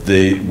city.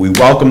 We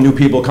welcome new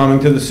people coming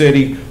to the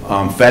city.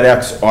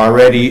 FedEx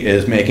already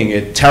is making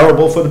it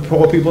terrible for the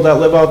poor people that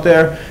live out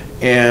there.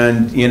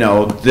 And,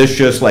 this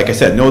just, like I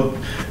said,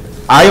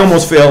 I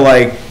almost feel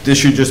like this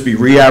should just be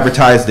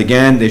re-advertised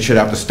again. They should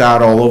have to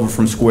start all over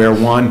from square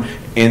one.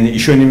 And you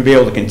shouldn't even be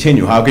able to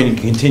continue. How can you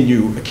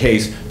continue a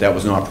case that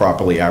was not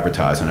properly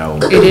advertised? And I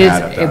will add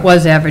at that. It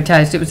was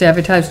advertised. It was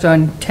advertised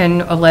on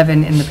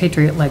 10/11 in the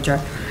Patriot Ledger.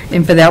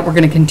 And for that, we're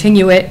going to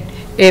continue it.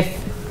 If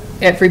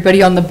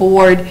everybody on the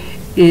board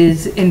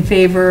is in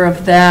favor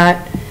of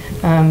that.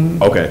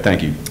 Okay,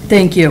 thank you.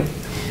 Thank you.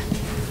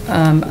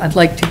 I'd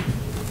like to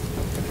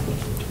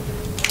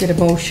get a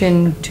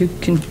motion to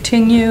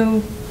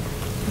continue.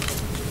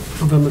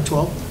 November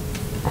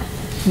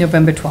 12th.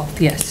 November 12th,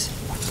 yes.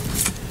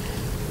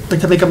 I'd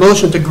like to make a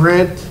motion to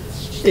grant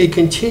a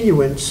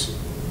continuance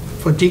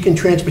for Deacon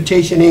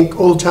Transportation, Inc.,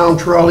 Old Town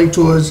Trolley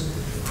Tours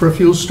for a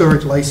fuel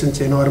storage license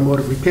and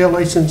automotive repair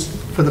license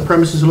for the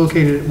premises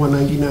located at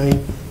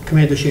 199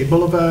 Commander Shea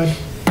Boulevard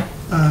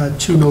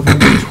to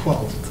November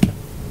 12th.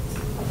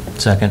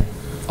 Second.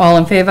 All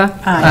in favor?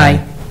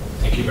 Aye.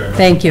 Thank you very much.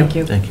 Thank you.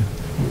 Thank you.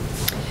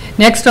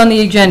 Next on the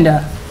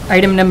agenda,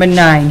 item number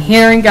 9,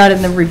 hearing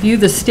regarding the review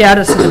the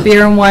status of the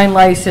beer and wine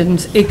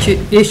license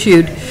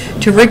issued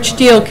to Rich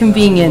Deal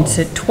Convenience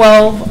at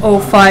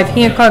 1205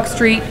 Hancock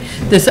Street.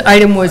 This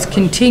item was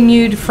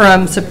continued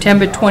from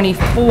September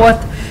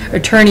 24th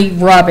Attorney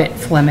Robert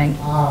Fleming.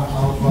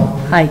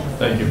 Hi.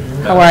 Thank you.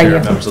 How are you?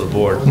 Members of the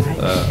board.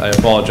 I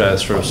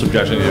apologize for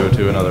subjecting you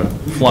to another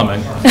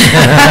Fleming.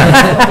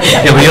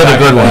 Yeah, but you're the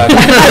good one.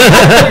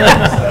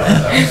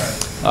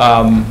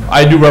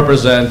 I do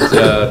represent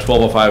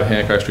 1205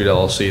 Hancock Street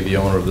LLC, the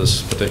owner of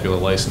this particular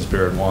licensed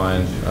beer and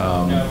wine.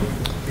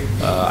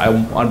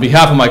 On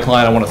behalf of my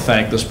client, I want to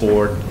thank this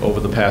board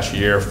over the past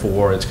year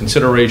for its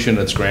consideration,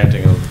 its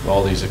granting of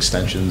all these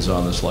extensions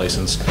on this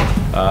license.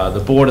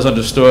 The board has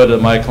understood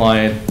that my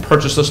client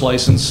purchased this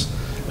license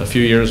a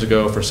few years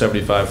ago for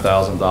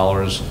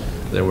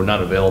 $75,000. They were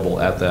not available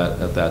at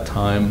that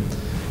time.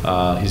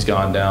 He's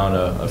gone down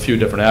a few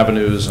different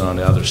avenues on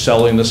either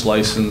selling this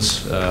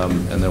license,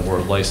 and there were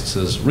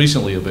licenses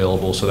recently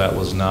available, so that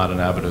was not an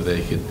avenue that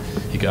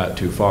he got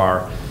too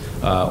far,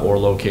 or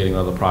locating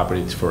other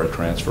properties for a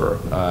transfer.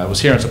 I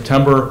was here in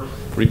September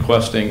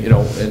requesting,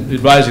 and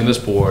advising this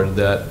board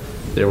that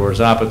there was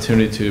an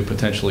opportunity to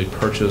potentially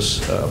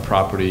purchase a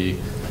property,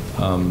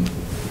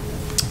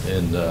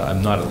 and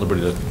I'm not at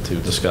liberty to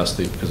discuss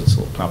because it's a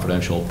little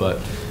confidential, but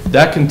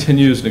that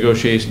continues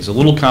negotiations. A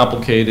little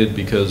complicated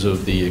because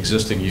of the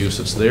existing use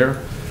that's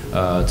there.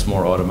 It's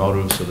more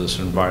automotive, so there's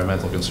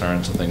environmental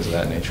concerns and things of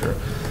that nature.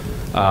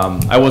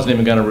 I wasn't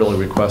even going to really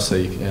request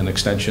an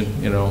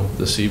extension,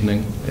 this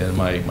evening, and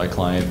my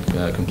client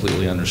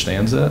completely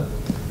understands that.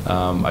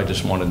 I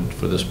just wanted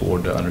for this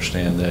board to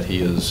understand that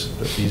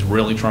he's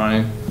really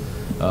trying.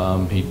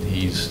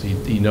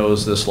 He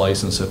knows this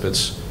license, if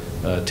it's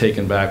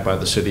taken back by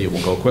the city, it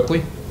will go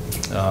quickly,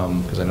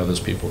 because I know there's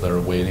people that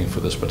are waiting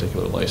for this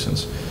particular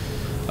license.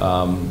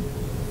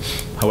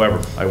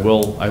 However, I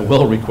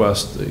will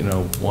request,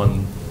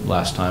 one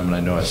last time, and I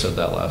know I said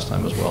that last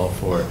time as well,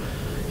 for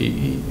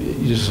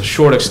just a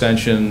short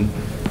extension.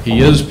 He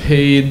is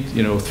paid,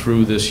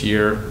 through this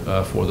year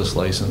for this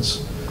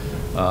license.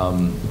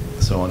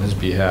 So on his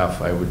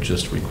behalf, I would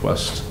just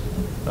request,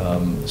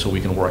 so we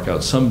can work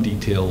out some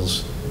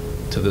details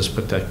to this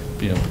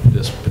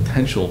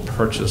potential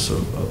purchase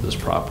of this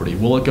property.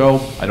 Will it go?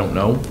 I don't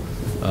know.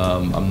 I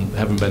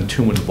haven't been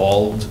too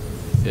involved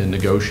in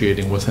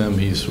negotiating with him.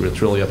 It's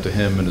really up to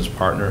him and his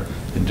partner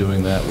in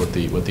doing that with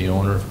the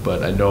owner.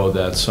 But I know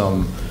that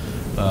some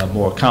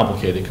more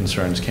complicated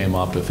concerns came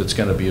up. If it's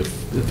going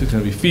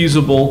to be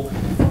feasible,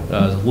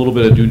 a little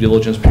bit of due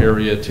diligence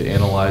period to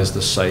analyze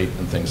the site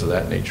and things of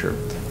that nature.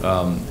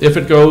 If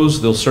it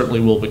goes, there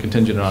certainly will be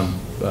contingent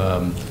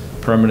on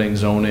permitting,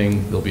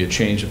 zoning. There'll be a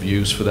change of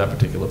use for that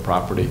particular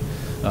property,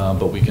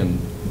 but we can,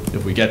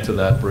 if we get to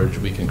that bridge,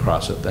 we can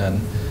cross it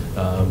then.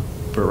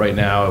 But right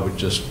now, I would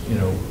just,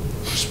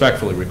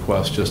 respectfully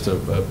request just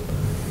a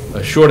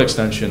short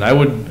extension. I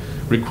would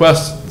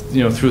request,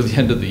 through the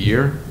end of the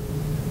year,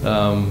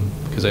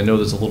 because I know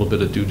there's a little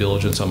bit of due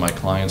diligence on my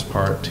client's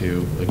part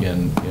to,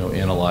 again,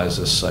 analyze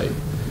this site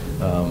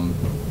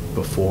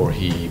before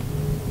he,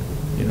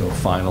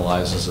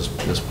 finalizes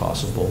this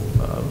possible,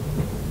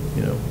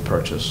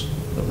 purchase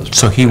of this property.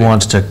 So he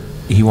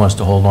wants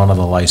to hold on to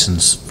the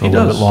license for a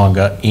little bit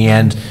longer,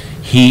 and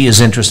he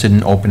is interested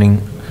in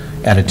opening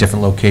at a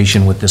different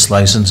location with this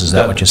license. Is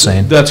that what you're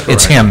saying? That's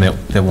correct. It's him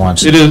that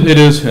wants it. It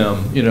is him,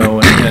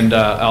 and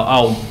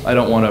I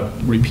don't want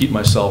to repeat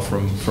myself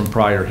from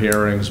prior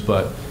hearings,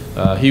 but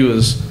he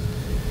was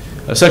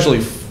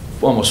essentially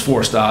almost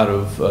forced out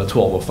of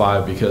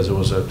 1205 because it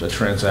was a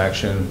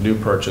transaction, new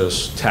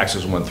purchase,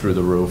 taxes went through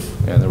the roof,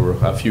 and there were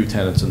a few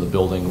tenants in the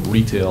building,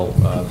 retail,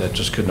 that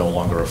just could no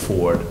longer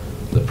afford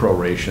the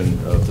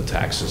proration of the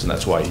taxes, and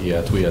that's why we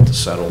had to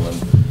settle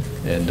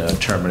and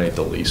terminate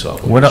the lease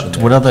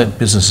obligation. What other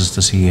businesses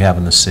does he have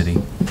in the city?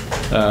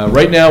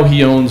 Right now,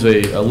 he owns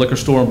a liquor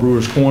store in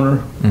Brewer's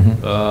Corner.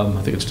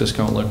 I think it's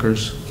Discount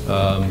Liquors.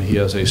 He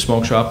has a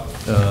smoke shop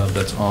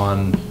that's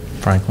on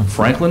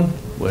Franklin,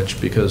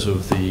 which because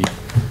of the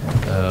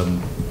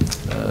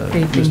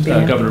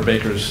Governor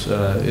Baker's,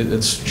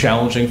 it's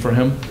challenging for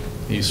him.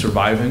 He's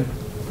surviving.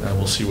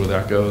 We'll see where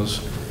that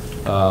goes.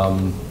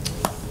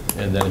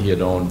 And then he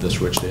had owned this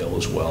Richdale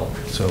as well.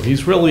 So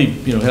he's really,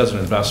 has an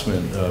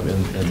investment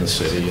in the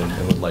city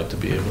and would like to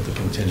be able to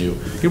continue.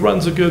 He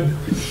runs a good,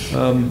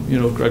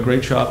 a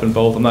great shop in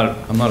both. I'm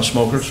not a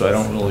smoker, so I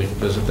don't really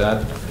visit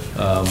that.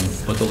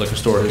 But the liquor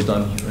store has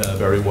done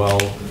very well.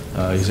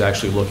 He's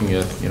actually looking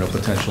at,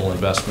 potential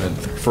investment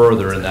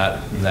further in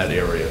that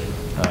area,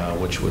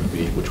 which would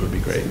be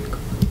great.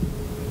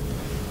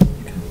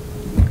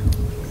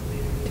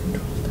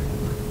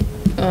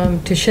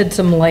 To shed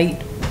some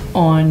light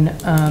on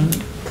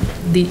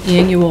the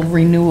annual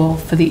renewal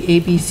for the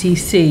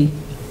ABCC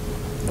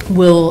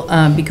will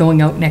be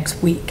going out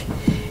next week.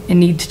 It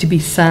needs to be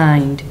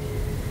signed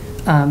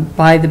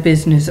by the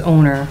business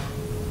owner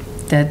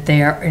that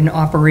they are in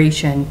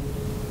operation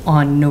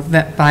on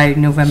by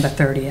November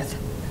 30th.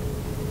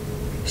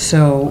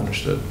 So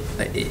understood.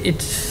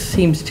 It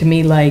seems to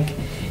me like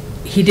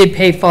he did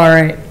pay for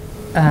it,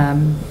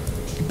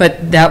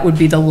 but that would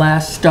be the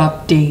last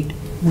stop date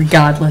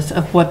regardless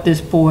of what this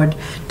board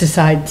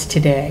decides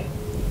today.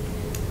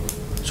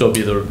 So it'd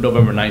be the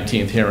November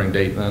 19th hearing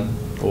date then,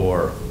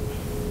 or?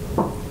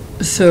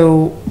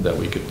 So that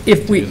we could.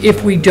 If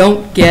we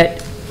don't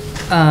get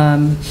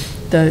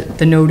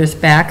the notice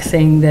back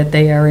saying that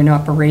they are in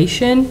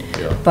operation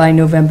Yeah. by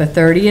November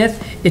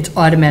 30th, it's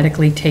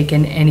automatically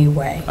taken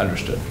anyway.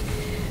 Understood.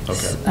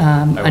 Okay.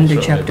 I will under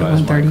certainly Chapter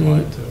advise my 138.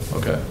 client to.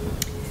 Okay.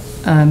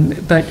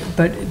 But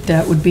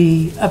that would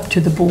be up to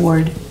the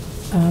board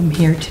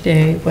here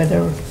today,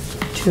 whether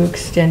to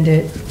extend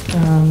it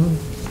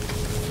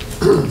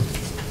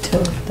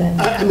till then.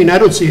 I mean, I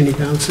don't see any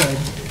downside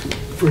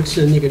for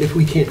extending it if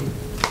we can.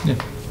 Yeah.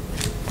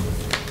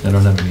 I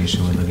don't have any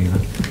issue with it either.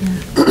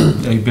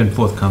 Yeah, you've been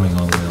forthcoming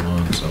all the way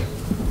along, so.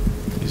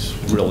 He's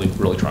really,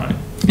 really trying.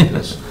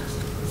 Yes.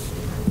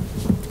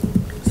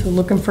 So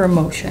looking for a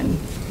motion.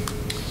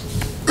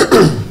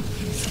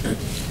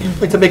 I'd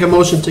like to make a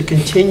motion to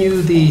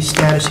continue the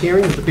status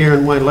hearing of the beer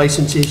and wine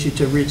license issued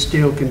to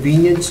Ridgedale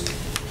Convenience,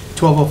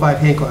 1205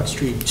 Hancock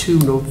Street, to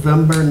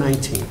November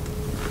 19th.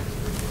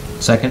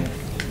 Second?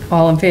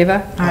 All in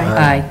favor?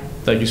 Aye.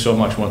 Thank you so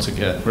much once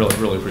again. Really,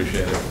 really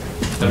appreciate it.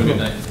 Have a good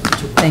night.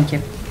 Thank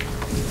you.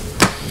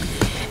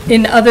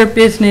 In other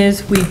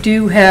business, we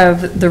do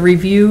have the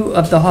review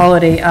of the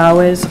holiday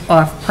hours.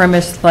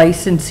 Off-premise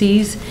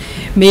licensees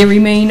may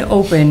remain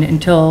open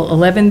until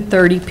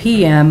 11:30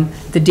 p.m.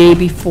 the day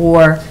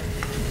before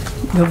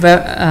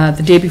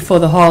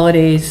the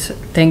holidays,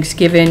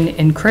 Thanksgiving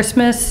and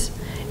Christmas,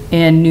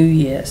 and New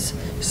Year's.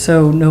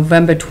 So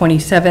November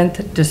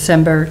 27th,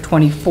 December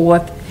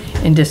 24th,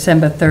 and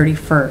December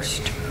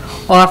 31st.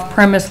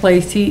 Off-premise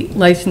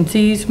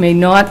licensees may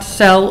not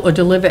sell or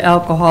deliver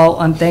alcohol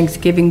on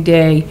Thanksgiving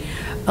Day,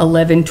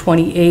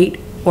 11/28,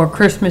 or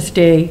Christmas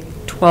Day,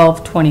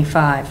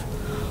 12/25.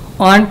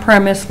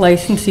 On-premise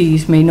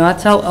licensees may not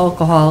sell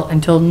alcohol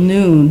until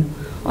noon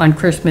on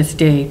Christmas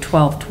Day,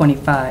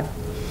 12/25.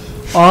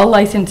 All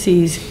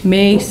licensees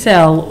may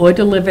sell or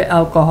deliver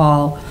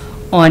alcohol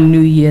on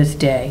New Year's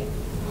Day.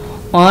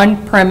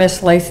 On-premise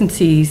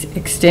licensees,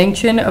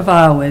 extension of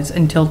hours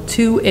until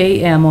 2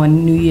 a.m.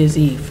 on New Year's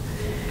Eve.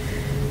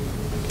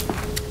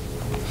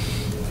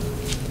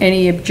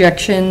 Any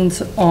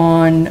objections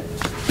on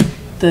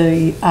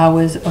the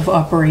hours of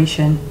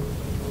operation?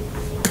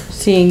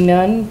 Seeing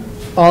none,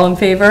 all in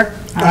favor?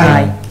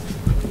 Aye.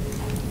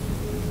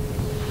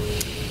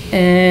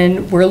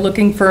 And we're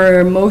looking for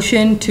a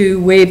motion to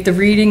waive the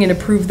reading and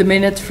approve the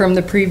minutes from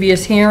the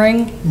previous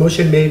hearing.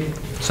 Motion made.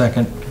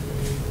 Second.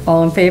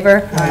 All in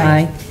favor?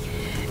 Aye.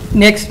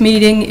 Next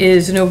meeting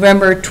is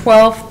November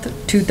 12th,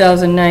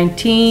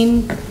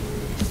 2019,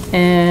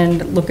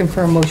 and looking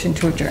for a motion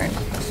to adjourn.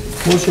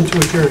 Motion to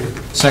adjourn.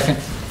 Second.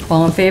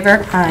 All in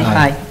favor?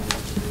 Aye.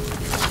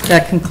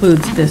 That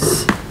concludes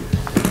this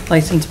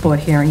license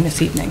board hearing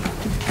this evening.